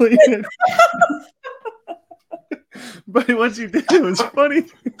explain it. But once you did, it was funny.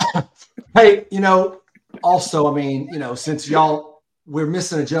 Hey, also, I mean, since we're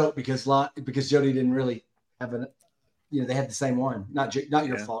missing a joke because Jody didn't really have they had the same one. Not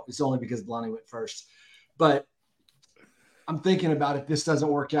your fault. It's only because Lonnie went first. But I'm thinking about if this doesn't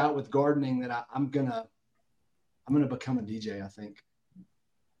work out with gardening, that I'm gonna become a DJ. I think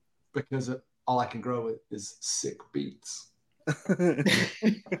because all I can grow is sick beats.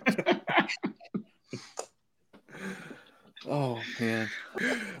 Oh man.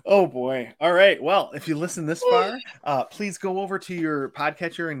 Oh boy. All right. Well, if you listen this far, please go over to your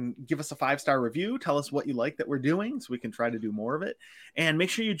podcatcher and give us a 5-star review. Tell us what you like that we're doing so we can try to do more of it. And make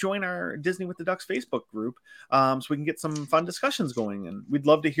sure you join our Disney with the Ducks Facebook group so we can get some fun discussions going. And we'd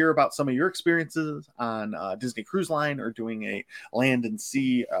love to hear about some of your experiences on Disney Cruise Line or doing a land and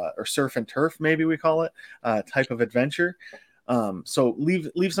sea or surf and turf, maybe we call it, type of adventure. So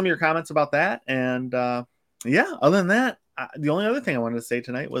leave some of your comments about that. And other than that, the only other thing I wanted to say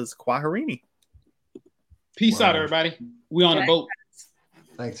tonight was Quaharini. Peace out, everybody. We on the boat.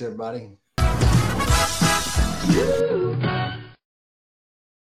 Thanks, everybody.